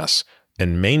muscle mass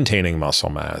and maintaining muscle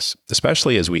mass,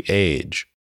 especially as we age,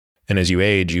 and as you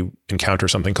age, you encounter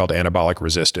something called anabolic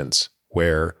resistance,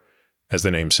 where, as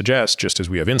the name suggests, just as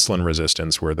we have insulin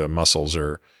resistance, where the muscles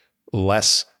are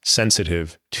less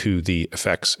sensitive to the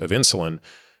effects of insulin,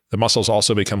 the muscles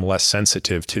also become less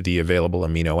sensitive to the available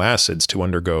amino acids to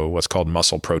undergo what's called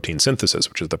muscle protein synthesis,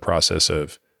 which is the process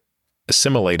of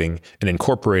assimilating and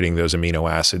incorporating those amino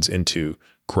acids into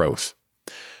growth.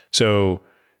 So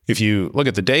if you look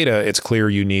at the data, it's clear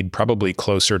you need probably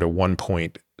closer to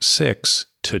 1.6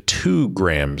 to 2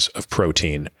 grams of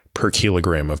protein per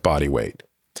kilogram of body weight.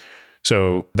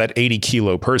 So that 80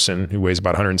 kilo person who weighs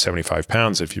about 175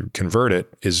 pounds, if you convert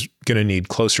it, is going to need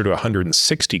closer to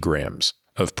 160 grams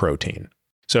of protein.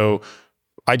 So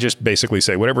I just basically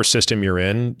say, whatever system you're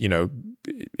in,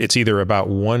 it's either about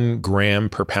 1 gram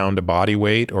per pound of body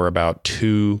weight or about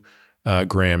 2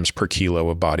 grams per kilo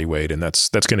of body weight. And that's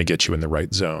going to get you in the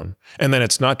right zone. And then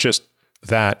it's not just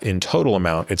that in total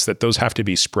amount, it's that those have to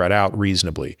be spread out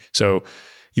reasonably. So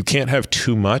you can't have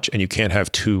too much and you can't have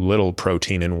too little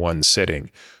protein in one sitting,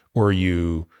 or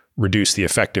you reduce the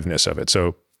effectiveness of it.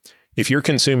 So if you're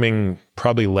consuming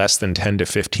probably less than 10 to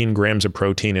 15 grams of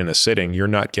protein in a sitting, you're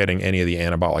not getting any of the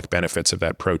anabolic benefits of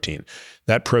that protein.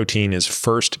 That protein is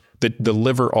first, the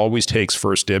liver always takes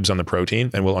first dibs on the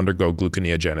protein and will undergo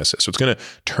gluconeogenesis. So it's going to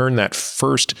turn that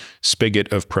first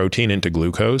spigot of protein into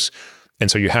glucose.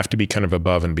 And so you have to be kind of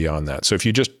above and beyond that. So if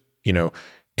you just,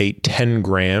 ate 10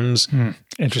 grams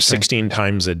 16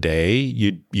 times a day,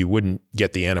 you wouldn't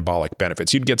get the anabolic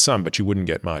benefits. You'd get some, but you wouldn't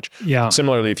get much. Yeah.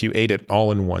 Similarly, if you ate it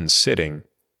all in one sitting,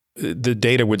 the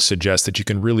data would suggest that you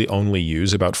can really only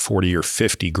use about 40 or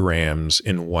 50 grams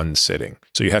in one sitting.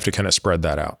 So you have to kind of spread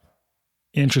that out.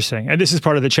 Interesting. And this is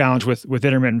part of the challenge with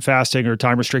intermittent fasting or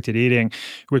time-restricted eating,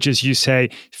 which is, you say,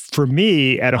 for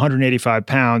me at 185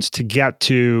 pounds, to get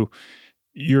to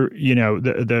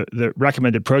the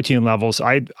recommended protein levels,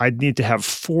 I'd need to have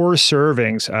 4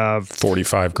 servings of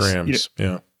 45 grams.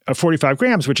 Of 45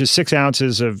 grams, which is 6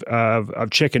 ounces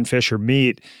of chicken, fish, or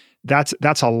meat.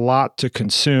 That's a lot to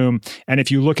consume. And if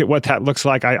you look at what that looks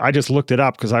like, I just looked it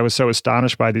up because I was so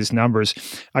astonished by these numbers.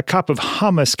 A cup of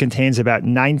hummus contains about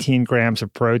 19 grams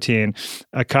of protein.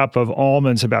 A cup of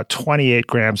almonds, about 28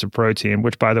 grams of protein,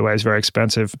 which, by the way, is very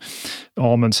expensive,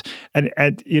 almonds. And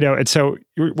so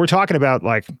we're talking about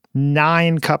like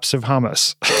 9 cups of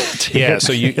hummus. Yeah,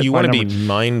 so you want to be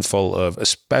mindful of,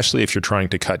 especially if you're trying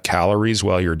to cut calories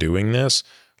while you're doing this,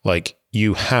 like,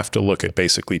 you have to look at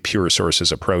basically pure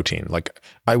sources of protein. Like,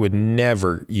 I would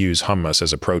never use hummus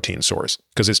as a protein source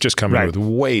because it's just coming with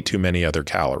way too many other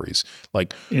calories.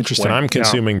 Like, when I'm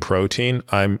consuming protein,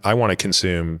 I want to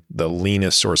consume the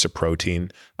leanest source of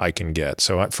protein I can get.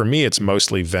 So for me, it's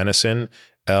mostly venison,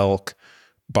 elk,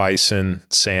 bison,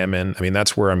 salmon. I mean,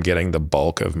 that's where I'm getting the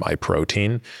bulk of my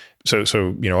protein. So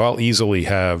I'll easily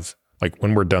have, like,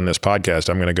 when we're done this podcast,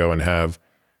 I'm going to go and have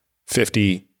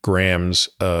 50 grams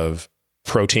of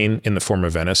protein in the form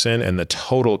of venison, and the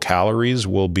total calories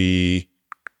will be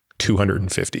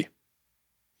 250.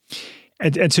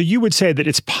 And so you would say that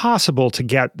it's possible to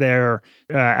get there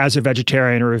as a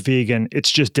vegetarian or a vegan.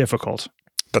 It's just difficult.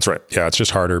 That's right. Yeah, it's just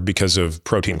harder because of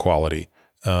protein quality.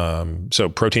 So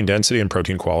protein density and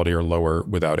protein quality are lower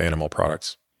without animal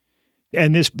products.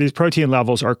 And these protein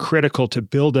levels are critical to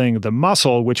building the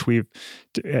muscle, which we've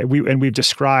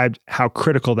described how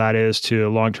critical that is to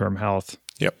long-term health.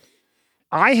 Yep.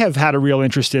 I have had a real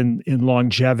interest in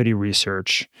longevity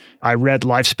research. I read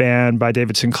Lifespan by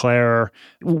David Sinclair.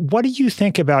 What do you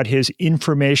think about his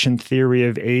information theory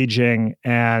of aging?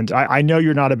 And I know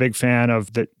you're not a big fan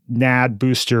of the NAD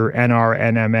booster,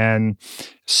 NR-NMN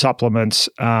supplements.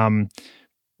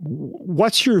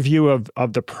 What's your view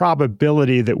of the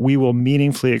probability that we will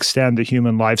meaningfully extend the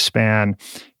human lifespan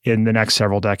in the next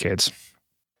several decades?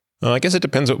 Well, I guess it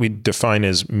depends what we define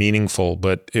as meaningful.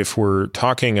 But if we're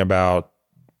talking about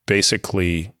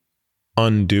basically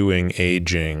undoing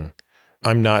aging,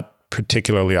 I'm not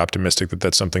particularly optimistic that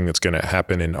that's something that's going to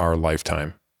happen in our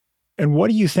lifetime. And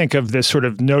what do you think of this sort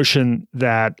of notion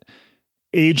that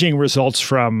aging results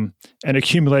from an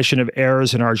accumulation of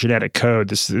errors in our genetic code,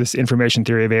 this information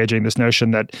theory of aging, this notion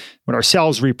that when our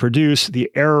cells reproduce,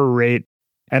 the error rate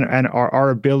and our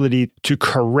ability to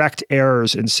correct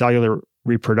errors in cellular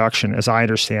reproduction, as I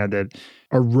understand it,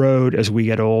 erode as we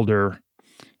get older.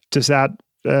 Does that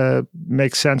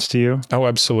make sense to you? Oh,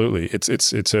 absolutely.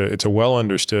 It's a well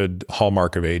understood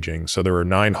hallmark of aging. So there are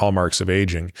 9 hallmarks of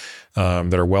aging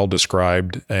that are well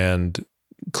described, and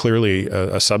clearly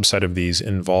a subset of these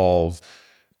involve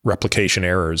replication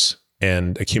errors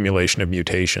and accumulation of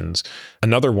mutations.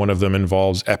 Another one of them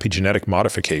involves epigenetic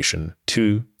modification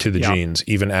to the genes,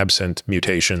 even absent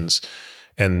mutations.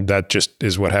 And that just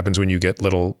is what happens when you get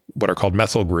what are called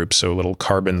methyl groups, so little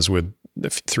carbons with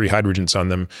 3 hydrogens on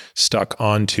them stuck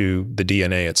onto the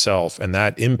DNA itself. And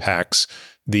that impacts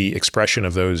the expression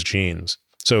of those genes.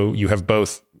 So you have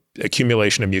both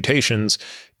accumulation of mutations,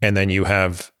 and then you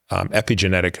have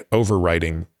epigenetic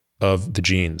overwriting of the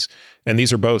genes. And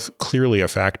these are both clearly a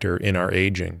factor in our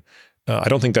aging. I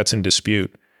don't think that's in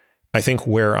dispute. I think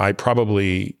where I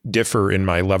probably differ in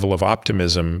my level of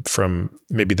optimism from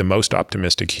maybe the most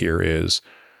optimistic here is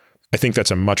I think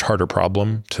that's a much harder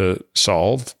problem to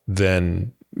solve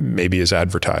than maybe is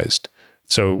advertised.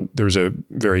 So there's a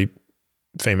very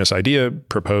famous idea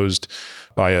proposed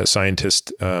by a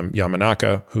scientist,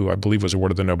 Yamanaka, who I believe was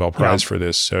awarded the Nobel Prize for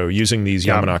this. So using these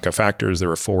Yamanaka factors,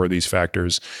 there are 4 of these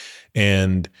factors,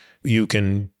 and you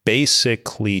can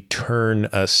basically turn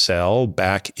a cell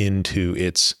back into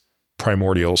its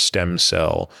primordial stem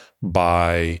cell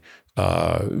by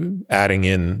adding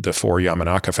in the 4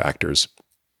 Yamanaka factors.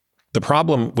 The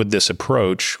problem with this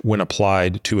approach, when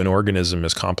applied to an organism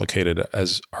as complicated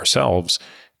as ourselves,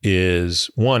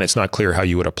 is one, it's not clear how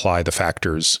you would apply the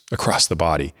factors across the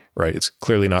body, right? It's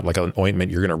clearly not like an ointment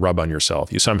you're going to rub on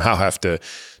yourself. You somehow have to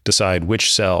decide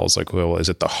which cells, like, well, is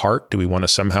it the heart? Do we want to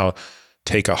somehow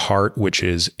take a heart which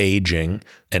is aging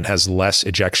and has less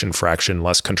ejection fraction,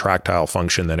 less contractile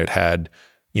function than it had,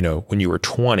 when you were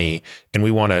 20, and we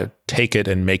want to take it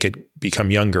and make it become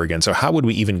younger again? So how would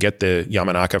we even get the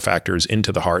Yamanaka factors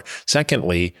into the heart?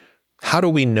 Secondly, how do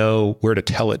we know where to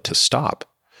tell it to stop?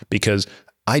 Because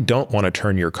I don't want to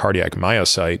turn your cardiac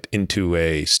myocyte into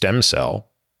a stem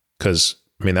cell, because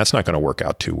that's not going to work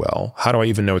out too well. How do I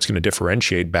even know it's going to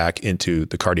differentiate back into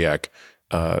the cardiac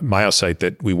myocyte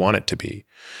that we want it to be?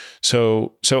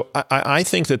 So I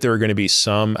think that there are going to be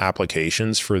some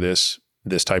applications for this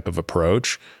type of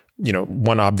approach.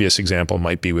 One obvious example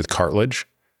might be with cartilage.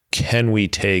 Can we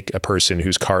take a person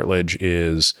whose cartilage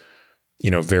is,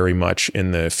 very much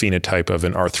in the phenotype of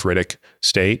an arthritic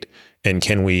state, and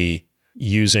can we,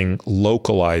 using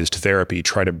localized therapy,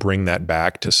 try to bring that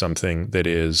back to something that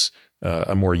is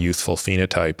a more youthful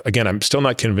phenotype? Again, I'm still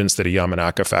not convinced that a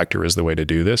Yamanaka factor is the way to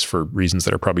do this, for reasons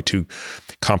that are probably too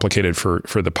complicated for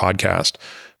the podcast.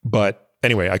 But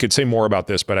anyway, I could say more about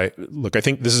this, but I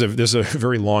think this is a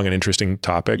very long and interesting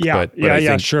topic.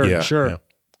 Sure.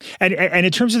 And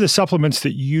in terms of the supplements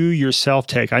that you yourself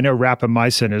take, I know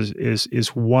rapamycin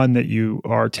is one that you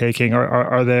are taking.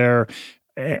 Are there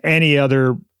any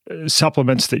other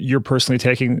supplements that you're personally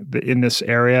taking in this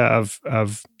area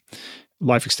of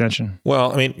life extension?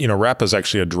 Well, Rapa is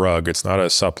actually a drug. It's not a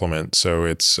supplement. So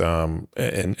it's, and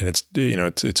it's,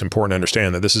 it's important to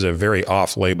understand that this is a very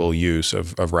off-label use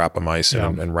of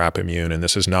rapamycin and Rapamune. And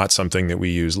this is not something that we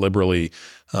use liberally.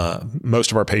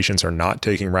 Most of our patients are not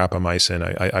taking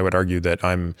rapamycin. I would argue that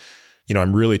I'm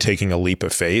really taking a leap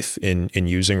of faith in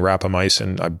using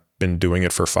rapamycin. I've been doing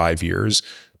it for 5 years.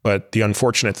 But the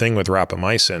unfortunate thing with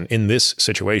rapamycin in this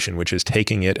situation, which is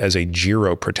taking it as a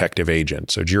geroprotective agent.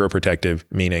 So geroprotective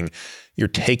meaning you're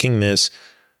taking this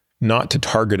not to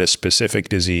target a specific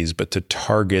disease, but to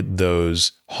target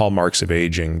those hallmarks of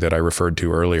aging that I referred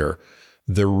to earlier.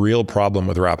 The real problem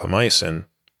with rapamycin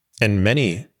and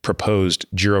many proposed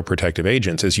geroprotective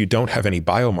agents is you don't have any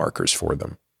biomarkers for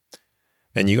them.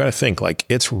 And you got to think,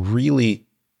 it's really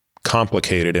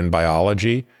complicated in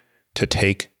biology to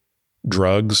take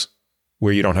drugs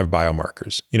where you don't have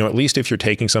biomarkers. At least if you're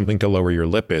taking something to lower your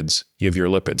lipids, you have your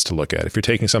lipids to look at. If you're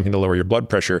taking something to lower your blood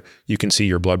pressure, you can see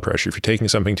your blood pressure. If you're taking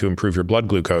something to improve your blood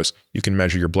glucose, you can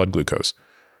measure your blood glucose.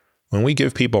 When we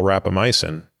give people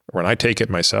rapamycin, or when I take it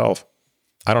myself,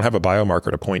 I don't have a biomarker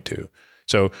to point to.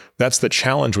 So that's the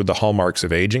challenge with the hallmarks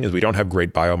of aging, is we don't have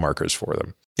great biomarkers for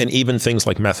them. And even things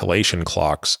like methylation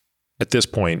clocks at this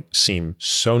point seem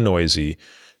so noisy,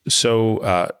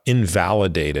 so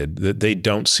invalidated, that they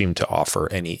don't seem to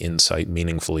offer any insight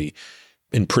meaningfully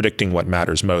in predicting what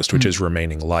matters most, which is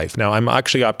remaining life. Now, I'm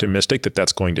actually optimistic that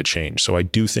that's going to change. So I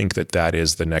do think that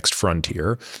is the next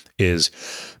frontier, is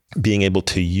being able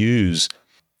to use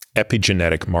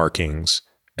epigenetic markings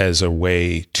as a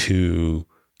way to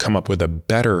come up with a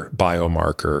better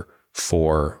biomarker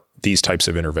for these types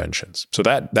of interventions. So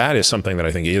that is something that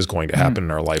I think is going to happen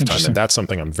in our lifetime, and that's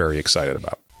something I'm very excited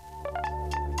about.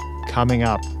 Coming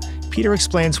up, Peter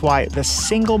explains why the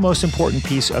single most important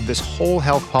piece of this whole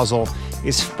health puzzle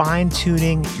is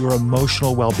fine-tuning your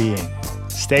emotional well-being.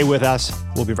 Stay with us.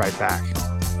 We'll be right back.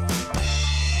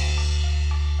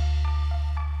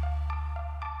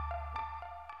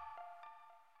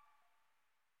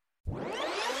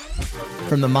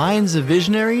 From the minds of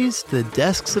visionaries to the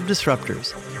desks of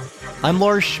disruptors, I'm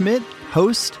Lars Schmidt,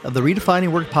 host of the Redefining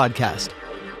Work podcast.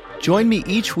 Join me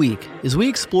each week as we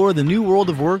explore the new world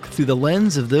of work through the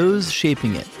lens of those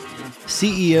shaping it.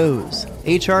 CEOs,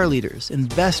 HR leaders,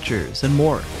 investors, and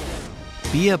more.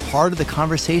 Be a part of the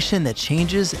conversation that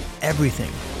changes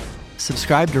everything.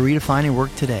 Subscribe to Redefining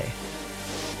Work today.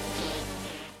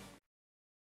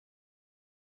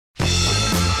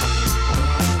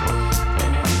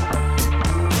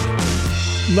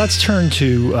 Let's turn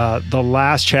to the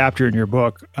last chapter in your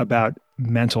book about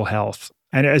mental health.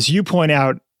 And as you point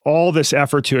out, all this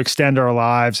effort to extend our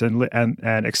lives and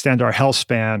extend our health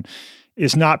span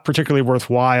is not particularly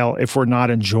worthwhile if we're not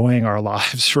enjoying our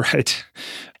lives, right?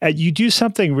 And you do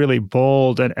something really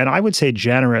bold and I would say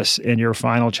generous in your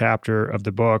final chapter of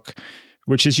the book,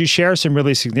 which is you share some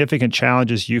really significant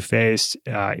challenges you faced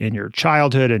in your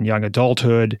childhood and young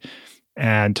adulthood,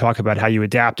 and talk about how you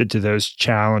adapted to those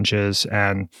challenges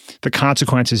and the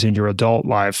consequences in your adult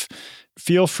life.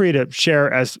 Feel free to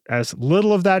share as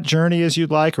little of that journey as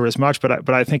you'd like, or as much. But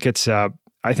I think it's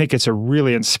a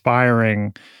really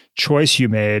inspiring choice you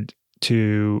made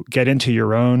to get into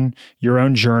your own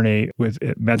journey with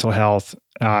mental health,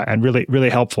 and really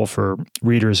helpful for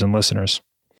readers and listeners.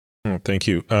 Oh, thank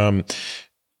you.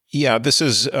 This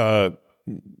is.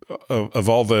 Of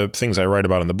all the things I write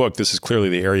about in the book, this is clearly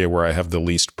the area where I have the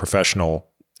least professional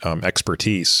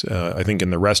expertise. I think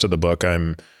in the rest of the book,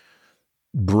 I'm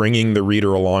bringing the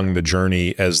reader along the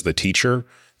journey as the teacher.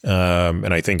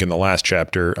 And I think in the last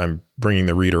chapter, I'm bringing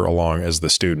the reader along as the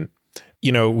student.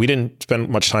 You know, we didn't spend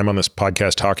much time on this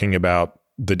podcast talking about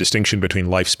the distinction between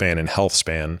lifespan and health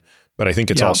span. But I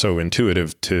think it's also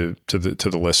intuitive to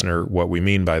the listener what we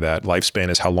mean by that. Lifespan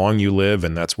is how long you live,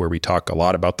 and that's where we talk a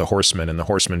lot about the horseman, and the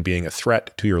horseman being a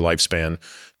threat to your lifespan.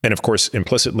 And of course,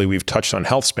 implicitly, we've touched on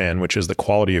health span, which is the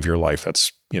quality of your life.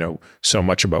 That's, so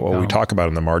much about what we talk about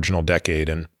in the marginal decade.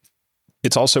 And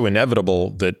it's also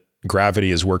inevitable that gravity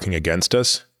is working against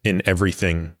us in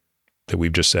everything that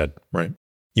we've just said, right?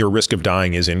 Your risk of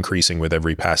dying is increasing with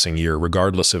every passing year,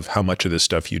 regardless of how much of this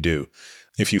stuff you do.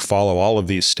 If you follow all of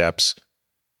these steps,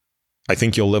 I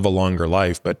think you'll live a longer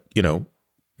life, but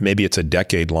maybe it's a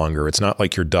decade longer. It's not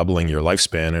like you're doubling your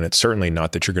lifespan, and it's certainly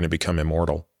not that you're going to become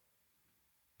immortal.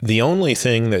 The only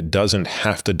thing that doesn't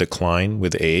have to decline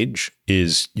with age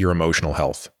is your emotional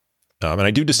health. And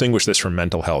I do distinguish this from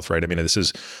mental health, right? I mean, this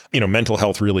is, mental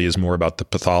health really is more about the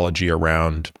pathology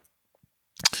around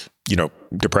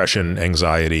depression,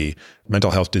 anxiety,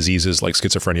 mental health diseases like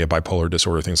schizophrenia, bipolar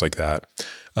disorder, things like that,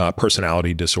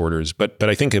 personality disorders. But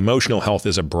I think emotional health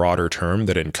is a broader term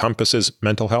that encompasses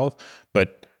mental health,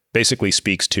 but basically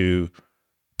speaks to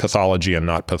pathology and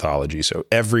not pathology. So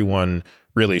everyone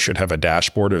really should have a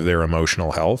dashboard of their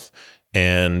emotional health.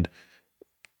 And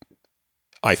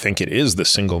I think it is the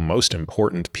single most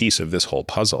important piece of this whole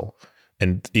puzzle.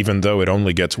 And even though it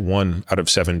only gets 1 out of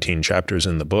 17 chapters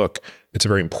in the book, it's a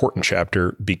very important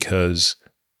chapter because,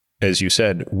 as you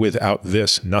said, without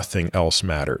this, nothing else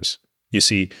matters. You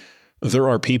see, there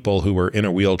are people who are in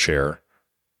a wheelchair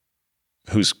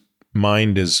whose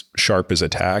mind is sharp as a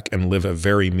tack and live a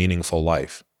very meaningful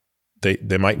life.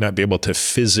 They might not be able to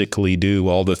physically do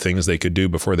all the things they could do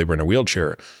before they were in a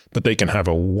wheelchair, but they can have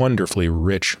a wonderfully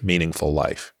rich, meaningful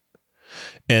life.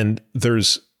 And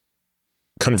there's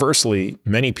conversely,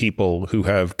 many people who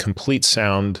have complete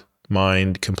sound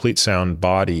mind, complete sound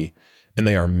body, and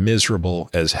they are miserable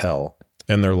as hell,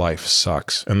 and their life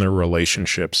sucks, and their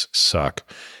relationships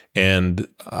suck. And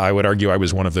I would argue I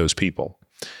was one of those people.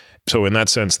 So in that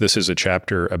sense, this is a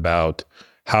chapter about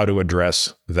how to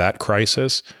address that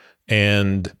crisis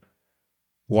and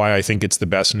why I think it's the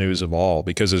best news of all,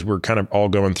 because as we're kind of all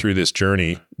going through this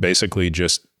journey, basically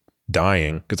just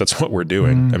dying, because that's what we're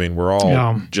doing. I mean, we're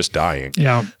all just dying.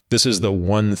 Yeah. This is the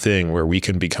one thing where we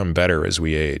can become better as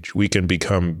we age. We can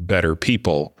become better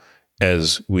people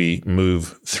as we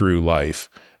move through life.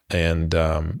 And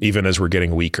even as we're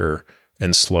getting weaker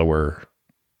and slower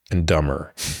and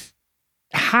dumber.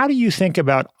 How do you think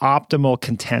about optimal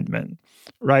contentment,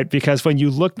 right? Because when you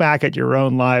look back at your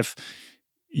own life,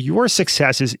 your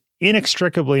success is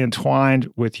inextricably entwined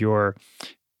with your,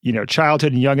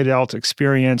 childhood and young adult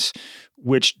experience,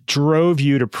 which drove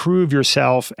you to prove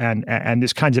yourself and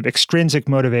this kinds of extrinsic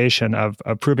motivation of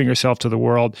proving yourself to the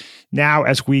world. Now,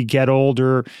 as we get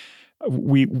older,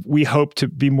 we hope to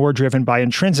be more driven by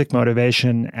intrinsic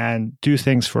motivation and do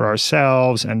things for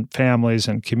ourselves and families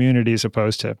and communities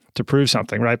opposed to prove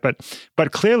something, right?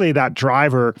 But clearly that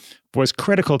driver was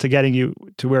critical to getting you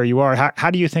to where you are.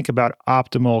 How do you think about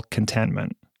optimal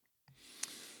contentment?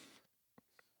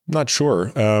 Not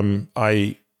sure.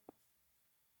 I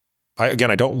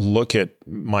don't look at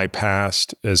my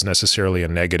past as necessarily a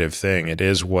negative thing. It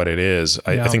is what it is.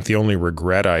 I think the only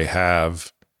regret I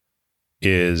have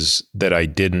is that I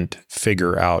didn't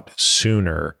figure out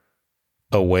sooner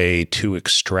a way to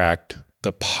extract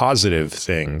the positive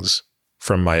things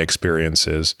from my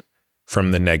experiences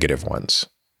from the negative ones,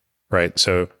 right?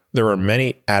 So there are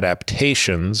many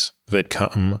adaptations that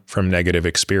come from negative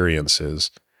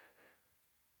experiences.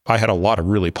 I had a lot of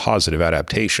really positive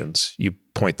adaptations. You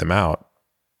point them out,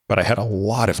 but I had a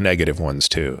lot of negative ones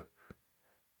too.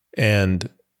 And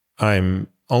I'm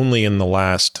only in the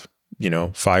last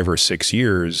 5 or 6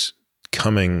 years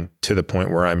coming to the point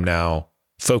where I'm now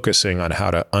focusing on how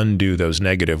to undo those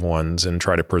negative ones and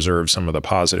try to preserve some of the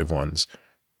positive ones.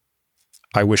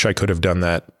 I wish I could have done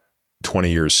that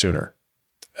 20 years sooner.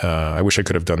 I wish I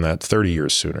could have done that 30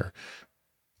 years sooner.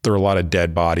 There are a lot of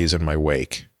dead bodies in my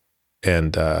wake,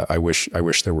 and I wish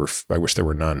there were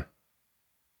none.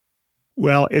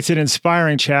 Well, it's an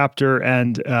inspiring chapter,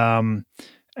 and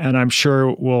I'm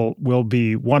sure will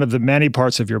be one of the many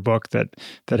parts of your book that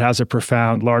has a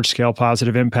profound, large-scale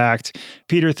positive impact.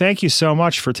 Peter, thank you so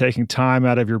much for taking time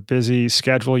out of your busy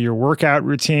schedule, your workout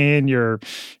routine, your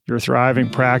thriving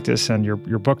practice, and your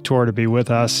book tour to be with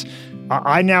us.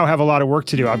 I now have a lot of work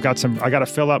to do. I got to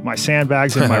fill up my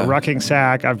sandbags in my rucking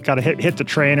sack. I've got to hit the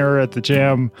trainer at the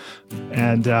gym,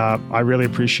 and I really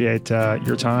appreciate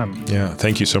your time. Yeah,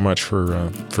 thank you so much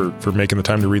for making the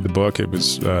time to read the book. It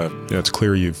was it's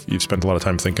clear you've spent a lot of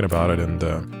time thinking about it, and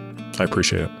I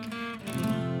appreciate it.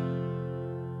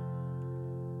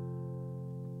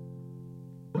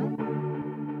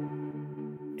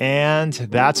 And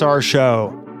that's our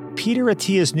show. Peter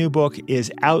Attia's new book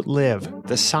is OUTLIVE,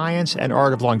 The Science and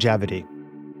Art of Longevity.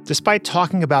 Despite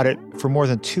talking about it for more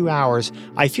than 2 hours,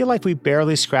 I feel like we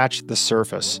barely scratched the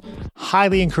surface.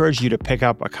 Highly encourage you to pick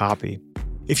up a copy.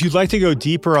 If you'd like to go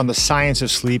deeper on the science of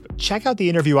sleep, check out the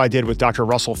interview I did with Dr.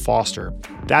 Russell Foster.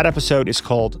 That episode is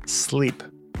called Sleep.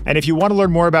 And if you want to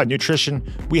learn more about nutrition,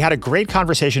 we had a great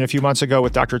conversation a few months ago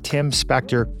with Dr. Tim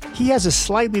Spector. He has a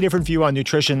slightly different view on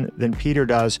nutrition than Peter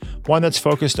does, one that's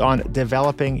focused on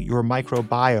developing your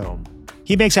microbiome.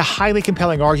 He makes a highly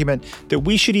compelling argument that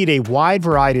we should eat a wide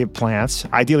variety of plants,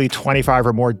 ideally 25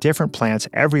 or more different plants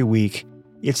every week.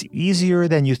 It's easier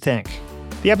than you think.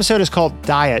 The episode is called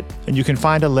Diet, and you can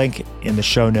find a link in the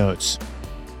show notes.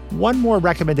 One more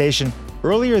recommendation.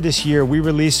 Earlier this year, we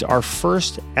released our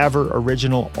first ever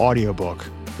original audiobook.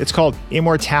 It's called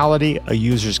Immortality, A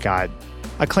User's Guide.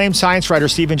 Acclaimed science writer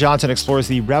Stephen Johnson explores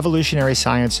the revolutionary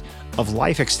science of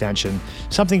life extension,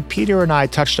 something Peter and I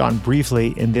touched on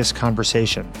briefly in this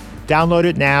conversation. Download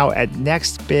it now at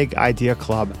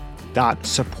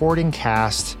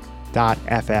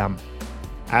nextbigideaclub.supportingcast.fm.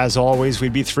 As always,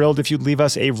 we'd be thrilled if you'd leave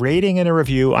us a rating and a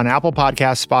review on Apple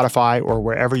Podcasts, Spotify, or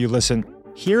wherever you listen.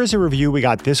 Here is a review we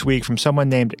got this week from someone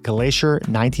named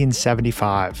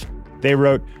Glacier1975. They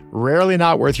wrote, "Rarely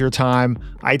not worth your time.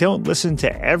 I don't listen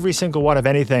to every single one of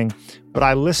anything, but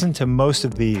I listen to most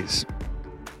of these."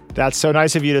 That's so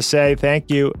nice of you to say.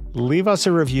 Thank you. Leave us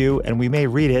a review and we may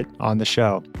read it on the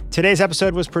show. Today's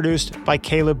episode was produced by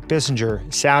Caleb Bissinger,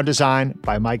 sound design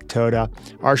by Mike Toda.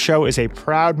 Our show is a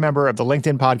proud member of the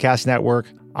LinkedIn Podcast Network.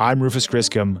 I'm Rufus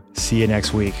Griscom. See you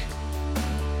next week.